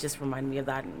I just reminded me of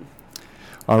that. And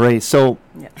all right, so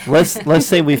let's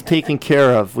say we've taken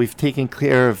care of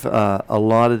a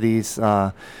lot of these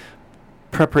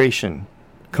preparation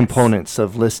components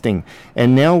of listing,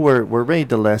 and now we're ready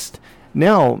to list.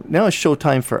 Now it's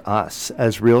showtime for us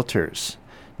as realtors.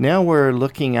 Now we're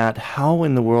looking at how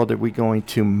in the world are we going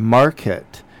to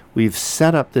market. We've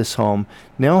set up this home.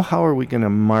 Now how are we going to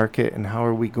market, and how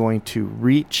are we going to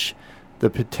reach the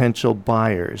potential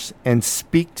buyers and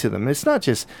speak to them? It's not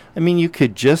just, you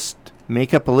could just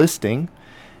make up a listing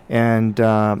and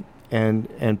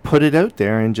put it out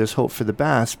there and just hope for the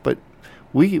best, but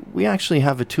we actually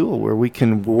have a tool where we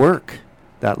can work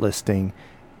that listing.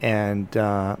 And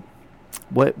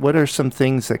what are some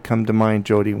things that come to mind,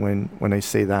 Jody, when I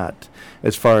say that,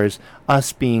 as far as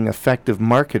us being effective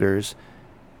marketers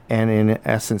and in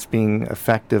essence being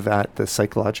effective at the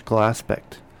psychological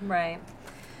aspect? Right.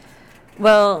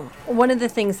 Well, one of the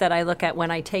things that I look at when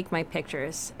I take my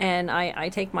pictures, and I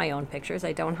take my own pictures,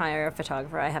 I don't hire a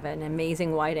photographer. I have an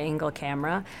amazing wide-angle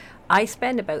camera. I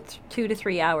spend about 2 to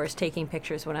 3 hours taking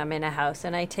pictures when I'm in a house,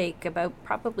 and I take about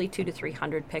probably 200 to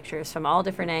 300 pictures from all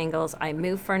different angles. I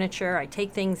move furniture, I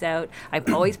take things out. I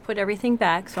always put everything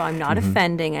back, so I'm not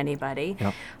offending anybody.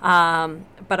 Yep.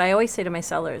 But I always say to my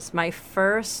sellers, my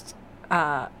first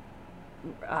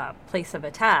place of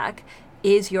attack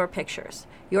is your pictures.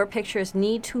 Your pictures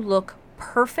need to look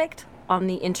perfect on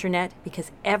the internet,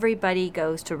 because everybody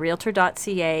goes to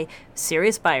realtor.ca.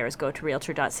 Serious buyers go to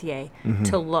realtor.ca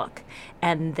to look,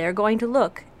 and they're going to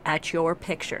look at your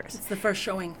pictures. It's the first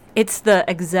showing. It's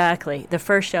the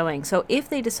first showing. So if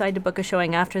they decide to book a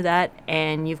showing after that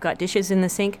and you've got dishes in the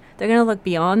sink, they're going to look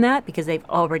beyond that because they've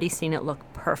already seen it look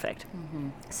perfect.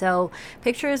 So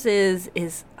pictures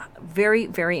is very,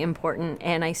 very important,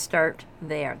 and I start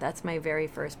there. That's my very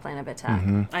first plan of attack.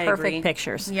 I Perfect agree.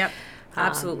 pictures. Yep.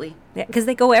 Absolutely. Yeah, because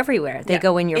they go everywhere. They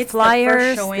go in your It's the first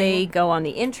flyers. showing. They go on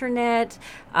the internet.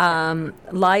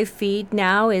 Live feed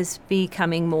now is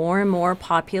becoming more and more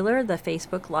popular, the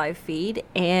Facebook live feed,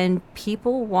 and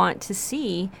people want to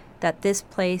see that this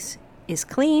place is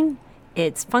clean,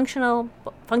 it's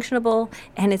functionable,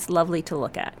 and it's lovely to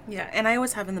look at. Yeah, and I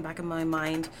always have in the back of my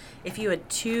mind, if you had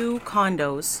two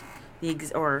condos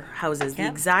or houses, the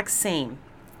exact same,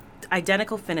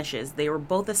 identical finishes, they were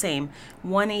both the same.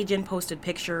 One agent posted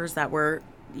pictures that were,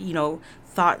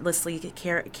 thoughtlessly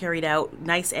carried out,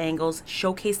 nice angles,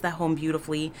 showcased the home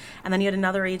beautifully, and then you had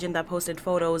another agent that posted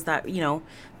photos that,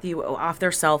 off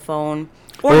their cell phone,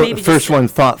 or maybe first just one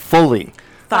thoughtfully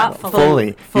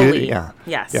Thoughtfully. Fully. Yeah.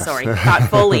 Yes, Yes. sorry.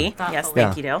 Thoughtfully. Yes, Thoughtfully.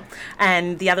 thank you, Dale.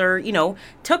 And the other,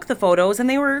 took the photos and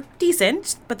they were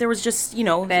decent, but there was just,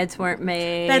 Beds weren't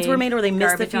made. or they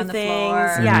missed a garbage few on the things.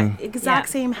 floor. Yeah, exact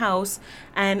Yeah. same house.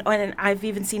 And I've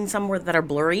even seen some that are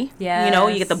blurry. You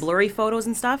get the Yes. blurry photos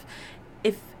and stuff.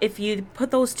 If you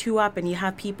put those two up and you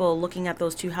have people looking at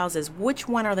those two houses, which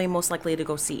one are they most likely to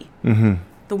go see? Mm-hmm.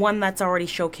 The one that's already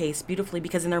showcased beautifully,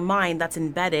 because in their mind that's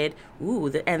embedded.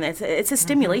 And it's a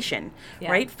stimulation, Yeah.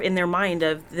 right? In their mind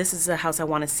of, this is a house I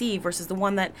want to see, versus the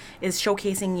one that is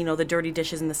showcasing, the dirty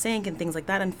dishes in the sink and things like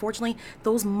that. Unfortunately,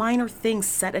 those minor things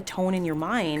set a tone in your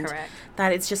mind. Correct.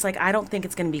 That it's just like, I don't think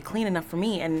it's going to be clean enough for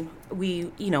me. And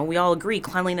we all agree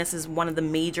cleanliness is one of the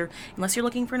major, unless you're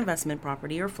looking for an investment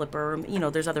property or flipper,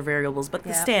 there's other variables, but the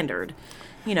Yeah. standard,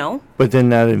 But then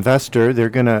that investor, they're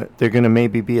gonna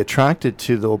maybe be attracted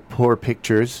to the poor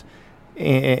pictures,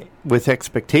 with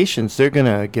expectations. They're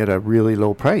gonna get a really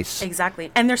low price.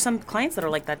 Exactly. And there's some clients that are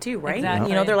like that too, right?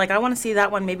 Exactly. They're like, I want to see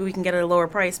that one. Maybe we can get it at a lower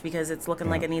price because it's looking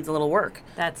like it needs a little work.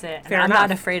 That's it. Fair I'm enough.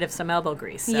 not afraid of some elbow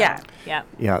grease. So, Yeah. Yeah.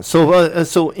 Yeah.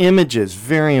 So images,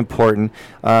 very important.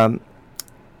 And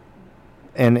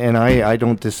I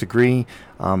don't disagree.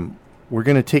 We're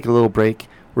going to take a little break.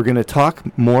 We're going to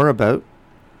talk more about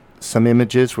some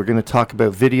images. We're going to talk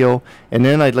about video, and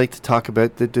then I'd like to talk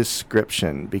about the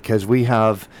description, because we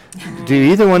have. Do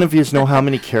either one of you know how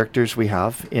many characters we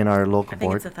have in our local I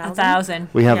think board? it's 1,000.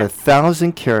 We have Yeah.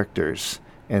 1,000 characters,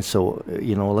 and so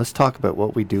let's talk about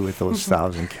what we do with those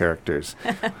 1,000 characters.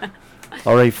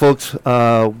 All right, folks,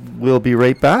 we'll be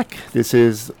right back. This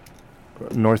is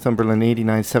Northumberland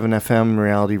 89.7 FM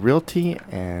Reality Realty,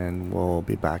 and we'll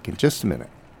be back in just a minute.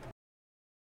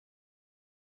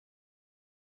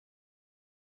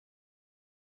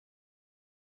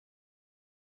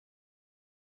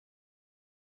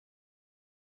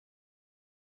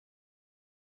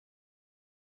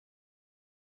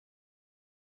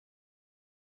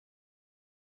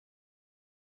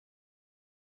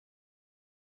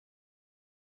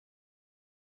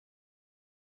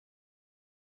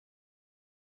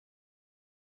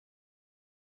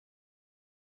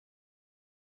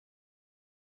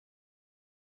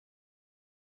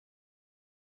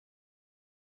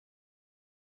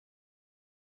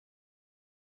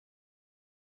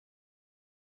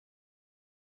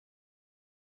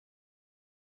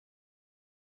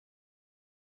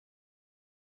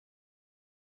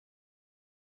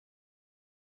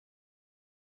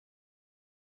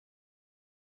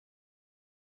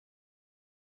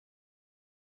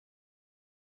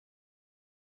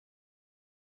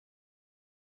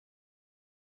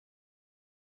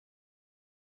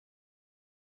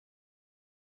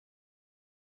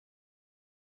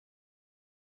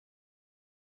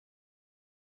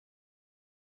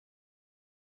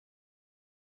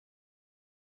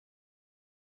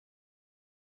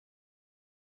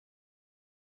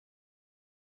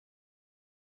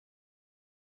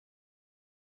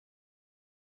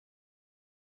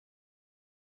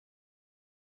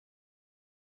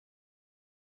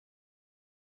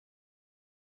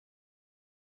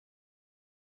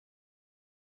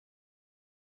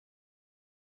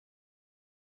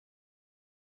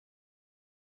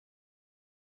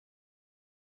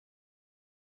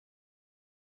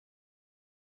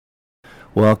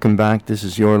 Welcome back. This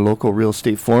is your local real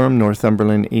estate forum,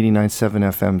 Northumberland 89.7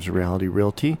 FM's Reality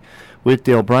Realty, with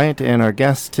Dale Bryant and our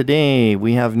guests today.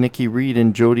 We have Nikki Reed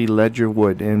and Jody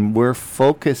Ledgerwood, and we're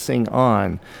focusing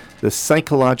on the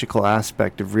psychological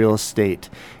aspect of real estate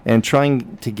and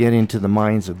trying to get into the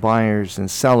minds of buyers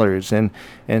and sellers. And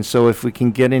so if we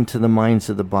can get into the minds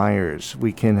of the buyers,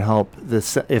 we can help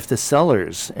if the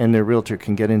sellers and their realtor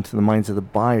can get into the minds of the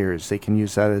buyers, they can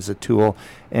use that as a tool,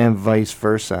 and vice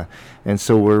versa. And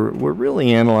so we're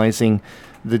really analyzing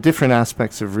the different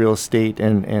aspects of real estate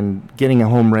and getting a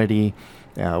home ready.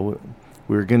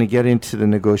 We're going to get into the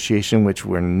negotiation, which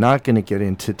we're not going to get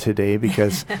into today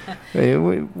because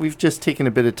we've just taken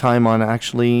a bit of time on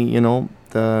actually,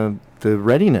 the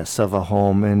readiness of a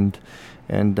home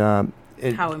and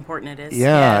How important it is.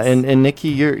 Yeah, Yes. and Nikki,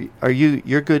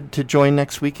 you're good to join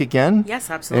next week again? Yes,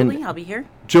 absolutely. And I'll be here.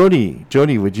 Jody,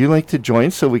 would you like to join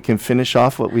so we can finish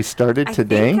off what we started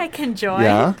today? I think I can join.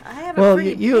 Yeah. I have Well, a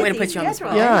pretty you- Way to busy put you on the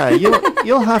schedule. spot. Yeah,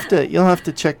 you'll have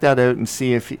to check that out and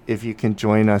see if you can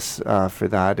join us for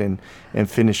that and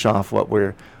finish off what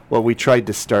we tried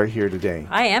to start here today.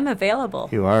 I am available.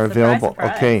 You are Surprise, available.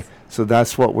 surprise. Okay, so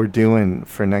that's what we're doing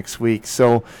for next week.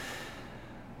 So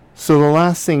the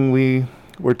last thing we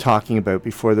were talking about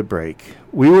before the break,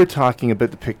 we were talking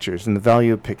about the pictures and the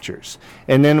value of pictures.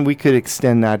 And then we could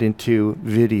extend that into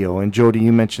video. And Jody,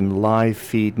 you mentioned live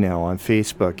feed now on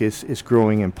Facebook is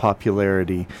growing in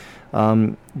popularity.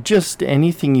 Just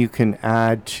anything you can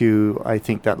add to, I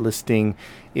think, that listing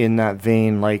in that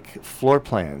vein, like floor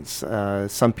plans.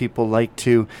 Some people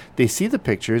they see the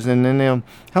pictures, and then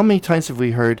how many times have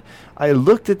we heard, I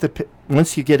looked at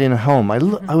once you get in a home,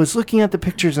 I was looking at the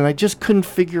pictures and I just couldn't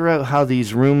figure out how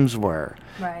these rooms were.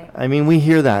 Right. I mean, we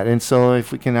hear that, and so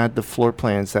if we can add the floor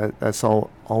plans, that's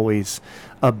always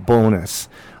a bonus.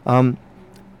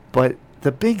 But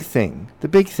the big thing,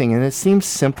 and it seems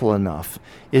simple enough,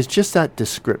 is just that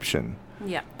description.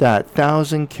 Yeah. That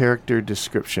 1,000-character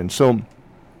description. So,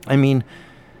 I mean,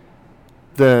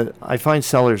 I find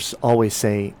sellers always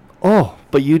say, "Oh,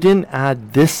 but you didn't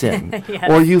add this in," Yes.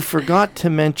 or "You forgot to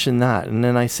mention that." And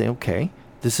then I say, "Okay,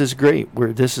 this is great.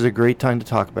 This is a great time to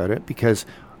talk about it because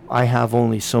I have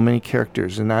only so many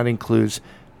characters, and that includes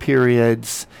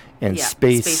periods and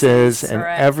spaces and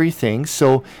Correct. everything."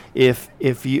 So if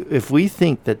we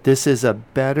think that this is a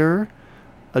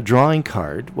drawing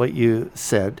card, what you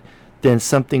said, then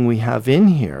something we have in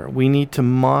here, we need to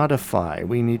modify,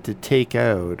 we need to take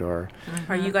out, or...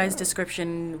 Are you guys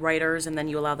description writers and then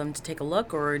you allow them to take a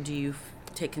look, or do you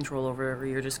take control over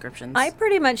your descriptions? I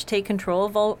pretty much take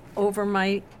control over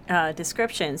my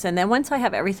descriptions. And then once I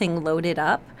have everything loaded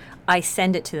up, I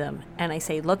send it to them and I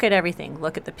say, look at everything.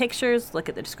 Look at the pictures, look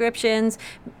at the descriptions.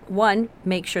 One,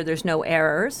 make sure there's no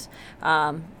errors.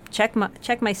 Check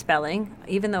my spelling.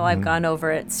 Even though I've gone over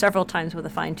it several times with a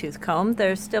fine-tooth comb,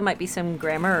 there still might be some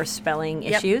grammar or spelling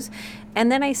issues.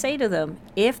 And then I say to them,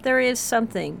 if there is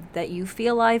something that you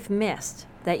feel I've missed,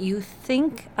 that you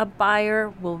think a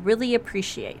buyer will really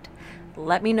appreciate,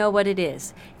 let me know what it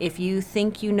is. If you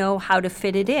think you know how to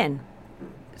fit it in,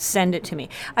 send it to me.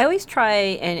 I always try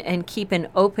and keep an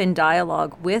open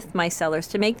dialogue with my sellers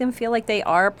to make them feel like they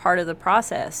are part of the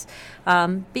process.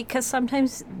 Because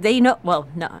sometimes they know, well,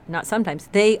 not sometimes,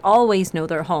 they always know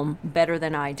their home better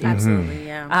than I do. Absolutely,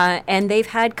 yeah. And they've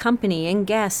had company and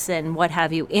guests and what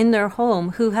have you in their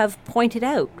home who have pointed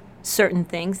out certain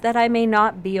things that I may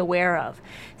not be aware of.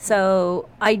 So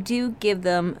I do give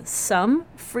them some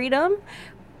freedom,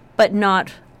 but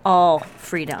not all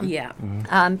freedom. Yeah.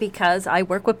 Because I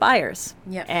work with buyers.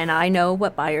 Yep. And I know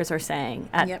what buyers are saying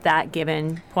at that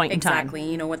given point in time. Exactly.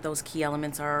 You know what those key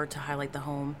elements are to highlight the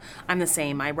home. I'm the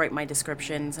same. I write my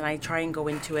descriptions and I try and go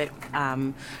into it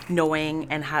knowing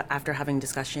and after having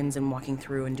discussions and walking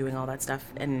through and doing all that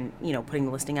stuff and, you know, putting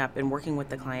the listing up and working with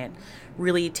the client,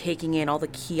 really taking in all the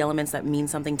key elements that mean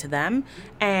something to them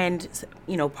and,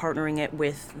 you know, partnering it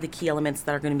with the key elements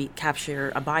that are going to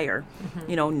capture a buyer,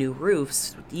 you know, new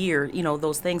roofs, year, you know,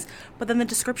 those things. But then the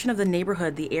description of the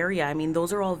neighborhood, the area, I mean,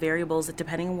 those are all variables that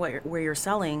depending on where you're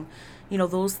selling, you know,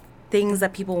 those things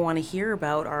that people want to hear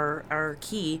about are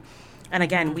key. And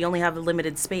again, we only have a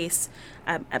limited space,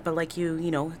 but like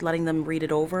you know, letting them read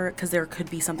it over because there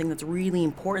could be something that's really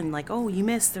important, like, oh, you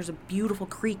missed, there's a beautiful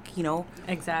creek, you know,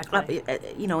 Exactly.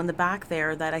 you know, in the back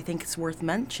there that I think is worth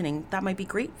mentioning. That might be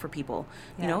great for people,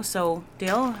 you know. So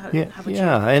Dale, how about you?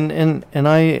 Yeah, and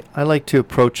I like to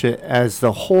approach it as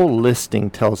the whole listing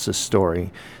tells a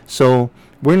story. So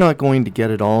we're not going to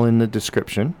get it all in the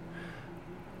description.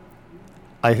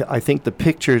 I think the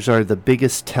pictures are the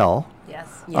biggest tell.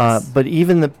 Yes. But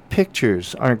even the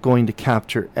pictures aren't going to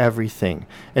capture everything.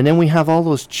 And then we have all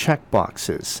those check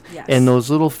boxes and those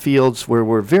little fields where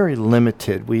we're very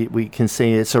limited. We can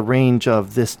say it's a range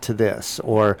of this to this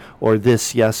or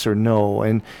this yes or no.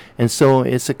 And so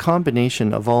it's a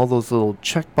combination of all those little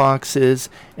check boxes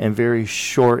and very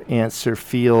short answer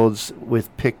fields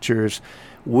with pictures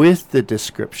with the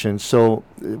description. So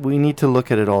we need to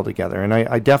look at it all together. And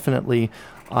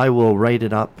I will write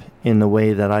it up in the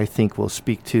way that I think will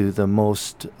speak to the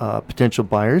most potential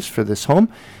buyers for this home.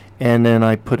 And then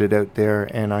I put it out there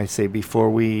and I say,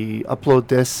 before we upload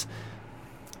this,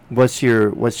 what's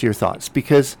your thoughts?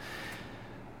 Because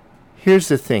here's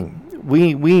the thing.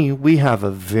 We have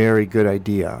a very good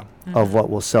idea of what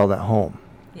will sell that home.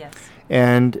 Yes.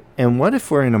 And what if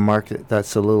we're in a market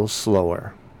that's a little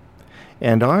slower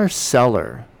and our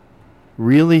seller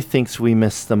really thinks we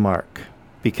missed the mark?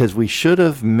 Because we should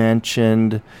have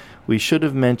mentioned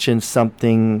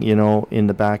something, you know, in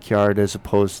the backyard as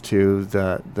opposed to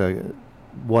the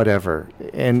whatever.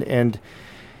 And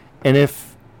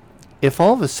if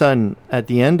all of a sudden at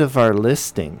the end of our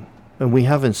listing and we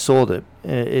haven't sold it,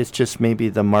 it's just maybe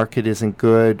the market isn't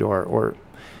good or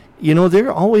you know,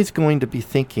 they're always going to be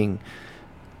thinking,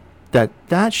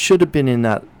 that should have been in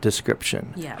that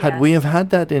description. Yeah. Had we Yes. have had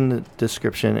that in the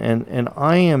description, and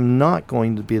I am not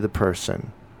going to be the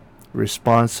person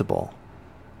responsible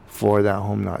for that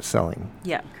home not selling.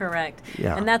 Yeah. Correct.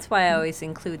 Yeah. And that's why I always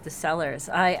include the sellers.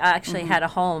 I actually had a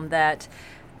home that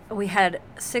we had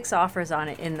 6 offers on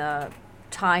it in the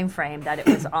time frame that it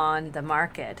was on the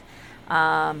market.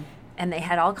 And they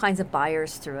had all kinds of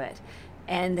buyers through it.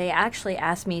 And they actually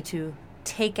asked me to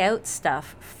take out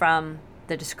stuff from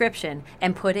the description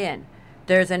and put in.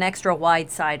 There's an extra wide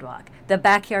sidewalk. The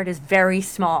backyard is very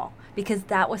small, because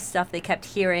that was stuff they kept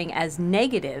hearing as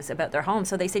negatives about their home.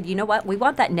 So they said, you know what? We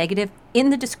want that negative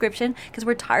in the description because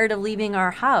we're tired of leaving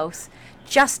our house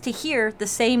just to hear the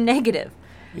same negative.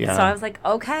 Yeah. So I was like,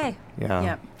 okay. Yeah.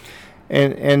 Yeah.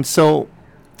 And so,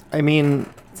 I mean,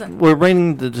 So- we're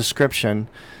writing the description,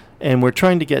 and we're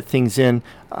trying to get things in.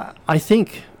 I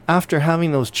think after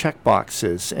having those check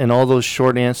boxes and all those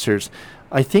short answers,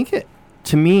 I think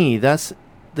to me, that's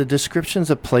the description's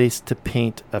a place to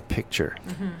paint a picture,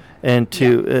 and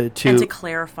to And to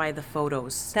clarify the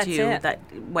photos That's too, it. that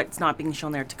what's not being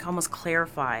shown there, to almost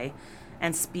clarify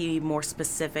and be more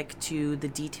specific to the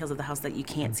details of the house that you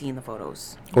can't see in the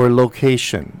photos. or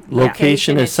location. Location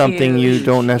Location is is something you huge.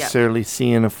 don't Yeah. necessarily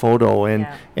see in a photo, and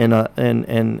Yeah.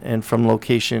 and from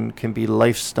location can be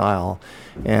lifestyle,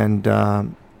 and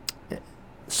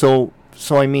so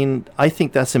I mean, I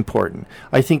think that's important.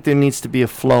 I think there needs to be a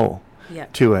flow Yeah.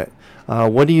 to it.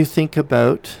 What do you think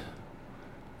about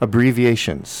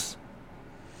abbreviations?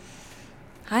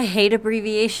 I hate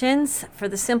abbreviations for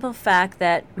the simple fact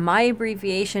that my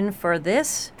abbreviation for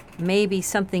this may be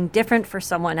something different for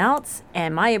someone else,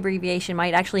 and my abbreviation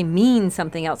might actually mean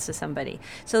something else to somebody.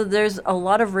 So there's a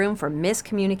lot of room for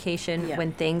miscommunication Yeah.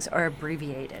 when things are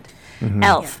abbreviated. Mm-hmm.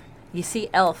 Elf. You see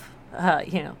elf.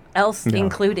 Elves Yeah.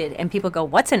 included, and people go,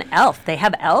 "What's an elf? They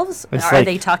have elves? It's Are like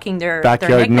they talking their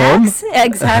backyard gnome? knickknacks?"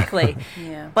 Exactly.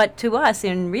 Yeah. But to us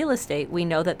in real estate, we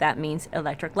know that that means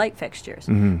electric light fixtures.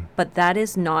 Mm-hmm. But that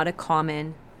is not a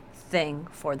common thing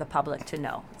for the public to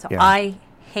know. So Yeah. I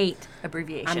hate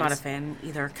abbreviations. I'm not a fan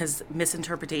either, because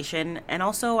misinterpretation, and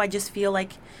also I just feel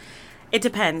like it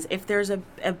depends. If there's a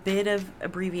bit of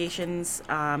abbreviations,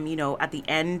 at the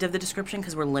end of the description,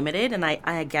 because we're limited, and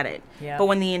I get it. Yeah. But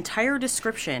when the entire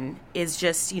description is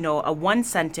just, a one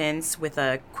sentence with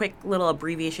a quick little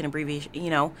abbreviation,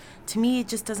 to me it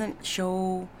just doesn't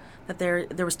show that there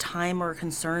was time or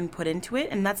concern put into it,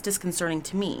 and that's disconcerting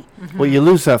to me. Well, you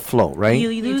lose that flow, right? You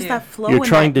lose do. that flow. You're and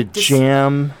trying to that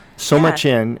jam so Yeah. much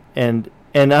in, and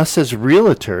us as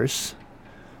realtors,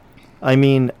 I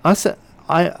mean,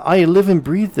 I live and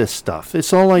breathe this stuff.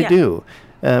 It's all I Yeah. do,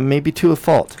 maybe to a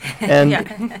fault, and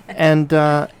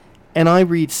Yeah. and I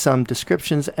read some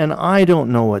descriptions, and I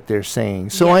don't know what they're saying,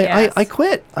 so Yeah. Yes. I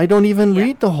quit. I don't even Yeah.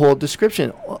 read the whole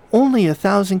description. Only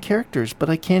 1,000 characters, but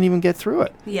I can't even get through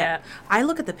it. Yeah. I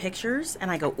look at the pictures and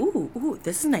I go, ooh,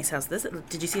 this is a nice house.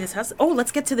 Did you see this house? Oh,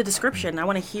 let's get to the description. I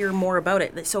want to hear more about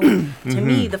it. So to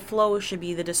me, the flow should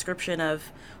be the description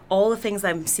of all the things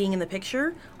I'm seeing in the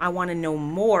picture. I want to know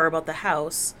more about the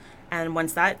house. And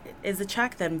once that is a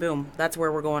check, then boom, that's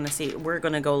where we're going to see. We're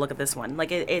going to go look at this one.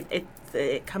 Like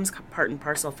it comes part and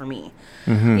parcel for me.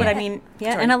 But I mean,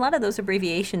 Yeah, sorry. and a lot of those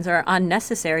abbreviations are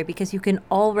unnecessary because you can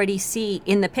already see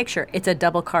in the picture it's a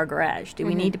double car garage. Do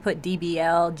we need to put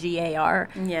DBL, GAR?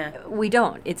 Yeah. We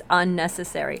don't. It's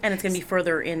unnecessary. And it's going to be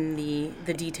further in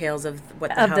the details of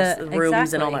what the Of house, the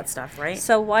rooms and all exactly. that stuff, right?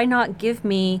 So why not give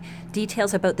me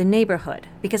details about the neighborhood?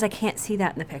 Because I can't see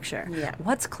that in the picture. Yeah.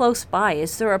 What's close by?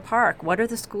 Is there a park? What are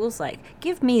the schools like?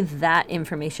 Give me that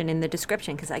information in the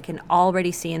description because I can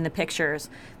already see in the pictures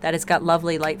that it's got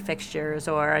lovely light fixtures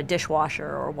or a dishwasher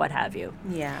or what have you.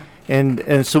 Yeah.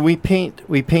 And so we paint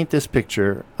this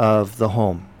picture of the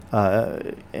home,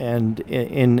 and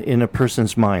in a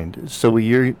person's mind. So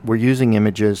we're using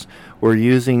images, we're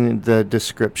using the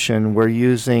description, we're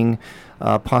using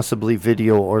possibly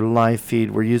video or live feed,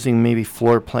 we're using maybe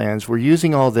floor plans, we're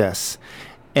using all this,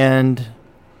 and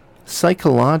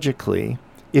psychologically,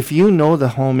 if you know the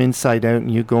home inside out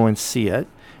and you go and see it,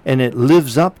 and it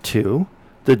lives up to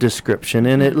the description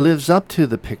and it lives up to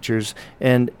the pictures,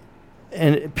 and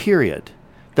period.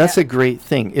 That's Yeah. a great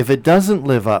thing. If it doesn't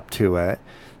live up to it,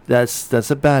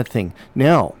 that's a bad thing.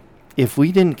 Now, if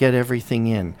we didn't get everything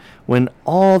in, when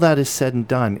all that is said and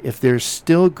done, if there's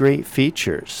still great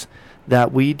features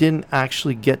that we didn't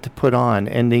actually get to put on,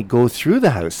 and they go through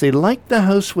the house, they like the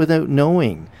house without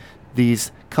knowing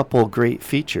these couple great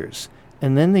features,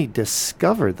 and then they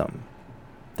discover them,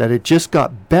 that it just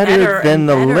got better than and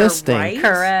the better, listing. right?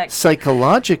 Correct.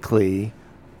 Psychologically,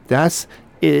 that's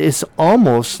is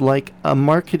almost like a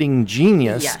marketing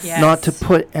genius Yes. not to Yes.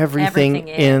 put everything Everything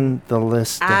in. in the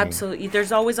listing. Absolutely.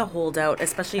 There's always a holdout,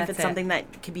 especially if That's it's it. something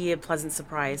that could be a pleasant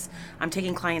surprise. I'm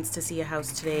taking clients to see a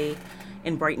house today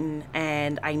in Brighton,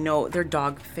 and I know their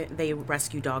they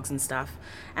rescue dogs and stuff,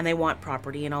 and they want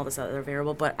property and all this other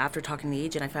variable. But after talking to the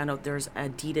agent, I found out there's a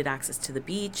deeded access to the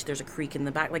beach. There's a creek in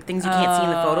the back, like things you can't see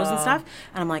in the photos and stuff.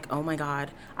 And I'm like, oh my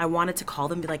God. I wanted to call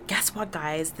them and be like, guess what,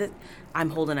 guys? That I'm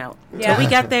holding out until we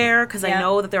get there, because I Yeah.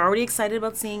 know that they're already excited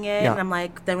about seeing it. Yeah. And I'm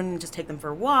like, then we can just take them for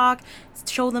a walk,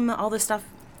 show them all this stuff.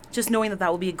 Just knowing that that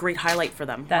will be a great highlight for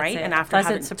them, That's right? it. And after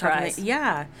Pleasant having surprise.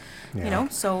 yeah, you know,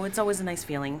 so it's always a nice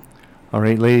feeling. All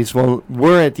right, ladies. Well,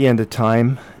 we're at the end of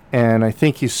time, and I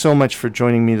thank you so much for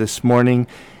joining me this morning.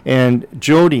 And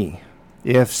Jody,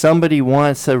 if somebody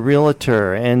wants a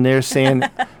realtor and they're saying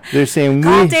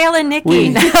Call Dale and Nikki.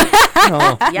 we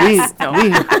Yes.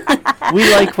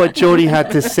 we like what Jody had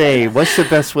to say. What's the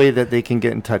best way that they can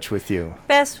get in touch with you?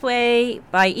 Best way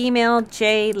by email,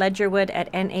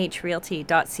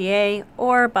 jledgerwood@nhrealty.ca,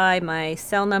 or by my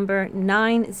cell number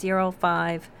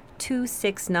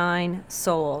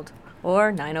 905-269-SOLD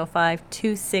or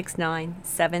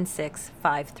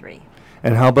 905-269-7653.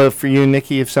 And how about for you,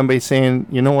 Nikki? If somebody's saying,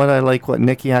 you know what, I like what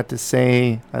Nikki had to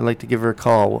say, I'd like to give her a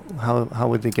call. How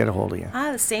would they get a hold of you?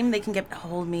 The same. They can get a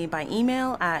hold of me by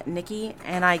email at Nikki,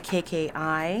 Nikki,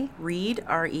 Reid,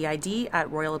 REID,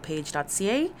 at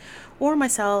royallepage.ca, or my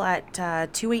cell at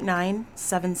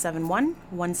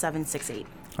 289-771-1768.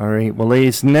 All right. Well,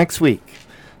 ladies, next week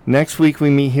we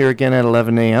meet here again at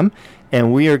 11 a.m.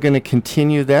 and we are going to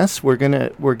continue this. We're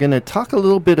gonna talk a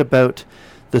little bit about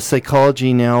the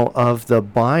psychology now of the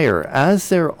buyer as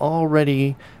they're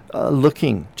already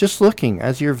looking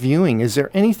as you're viewing. Is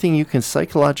there anything you can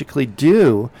psychologically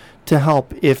do to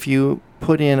help if you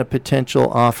put in a potential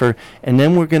offer? And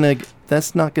then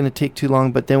that's not going to take too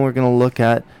long, but then we're going to look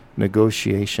at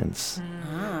negotiations.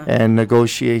 And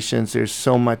negotiations, there's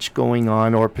so much going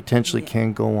on or potentially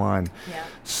can go on. Yeah.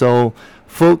 So,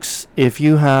 folks, if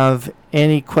you have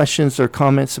any questions or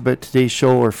comments about today's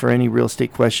show or for any real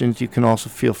estate questions, you can also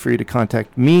feel free to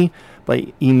contact me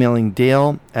by emailing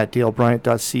Dale at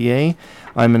dalebryant.ca.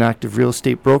 I'm an active real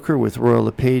estate broker with Royal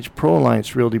LePage Pro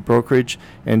Alliance Realty Brokerage.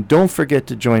 And don't forget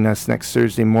to join us next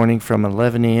Thursday morning from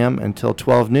 11 a.m. until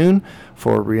 12 noon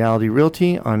for Reality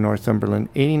Realty on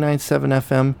Northumberland 89.7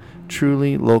 FM,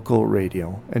 truly local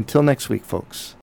radio. Until next week, folks.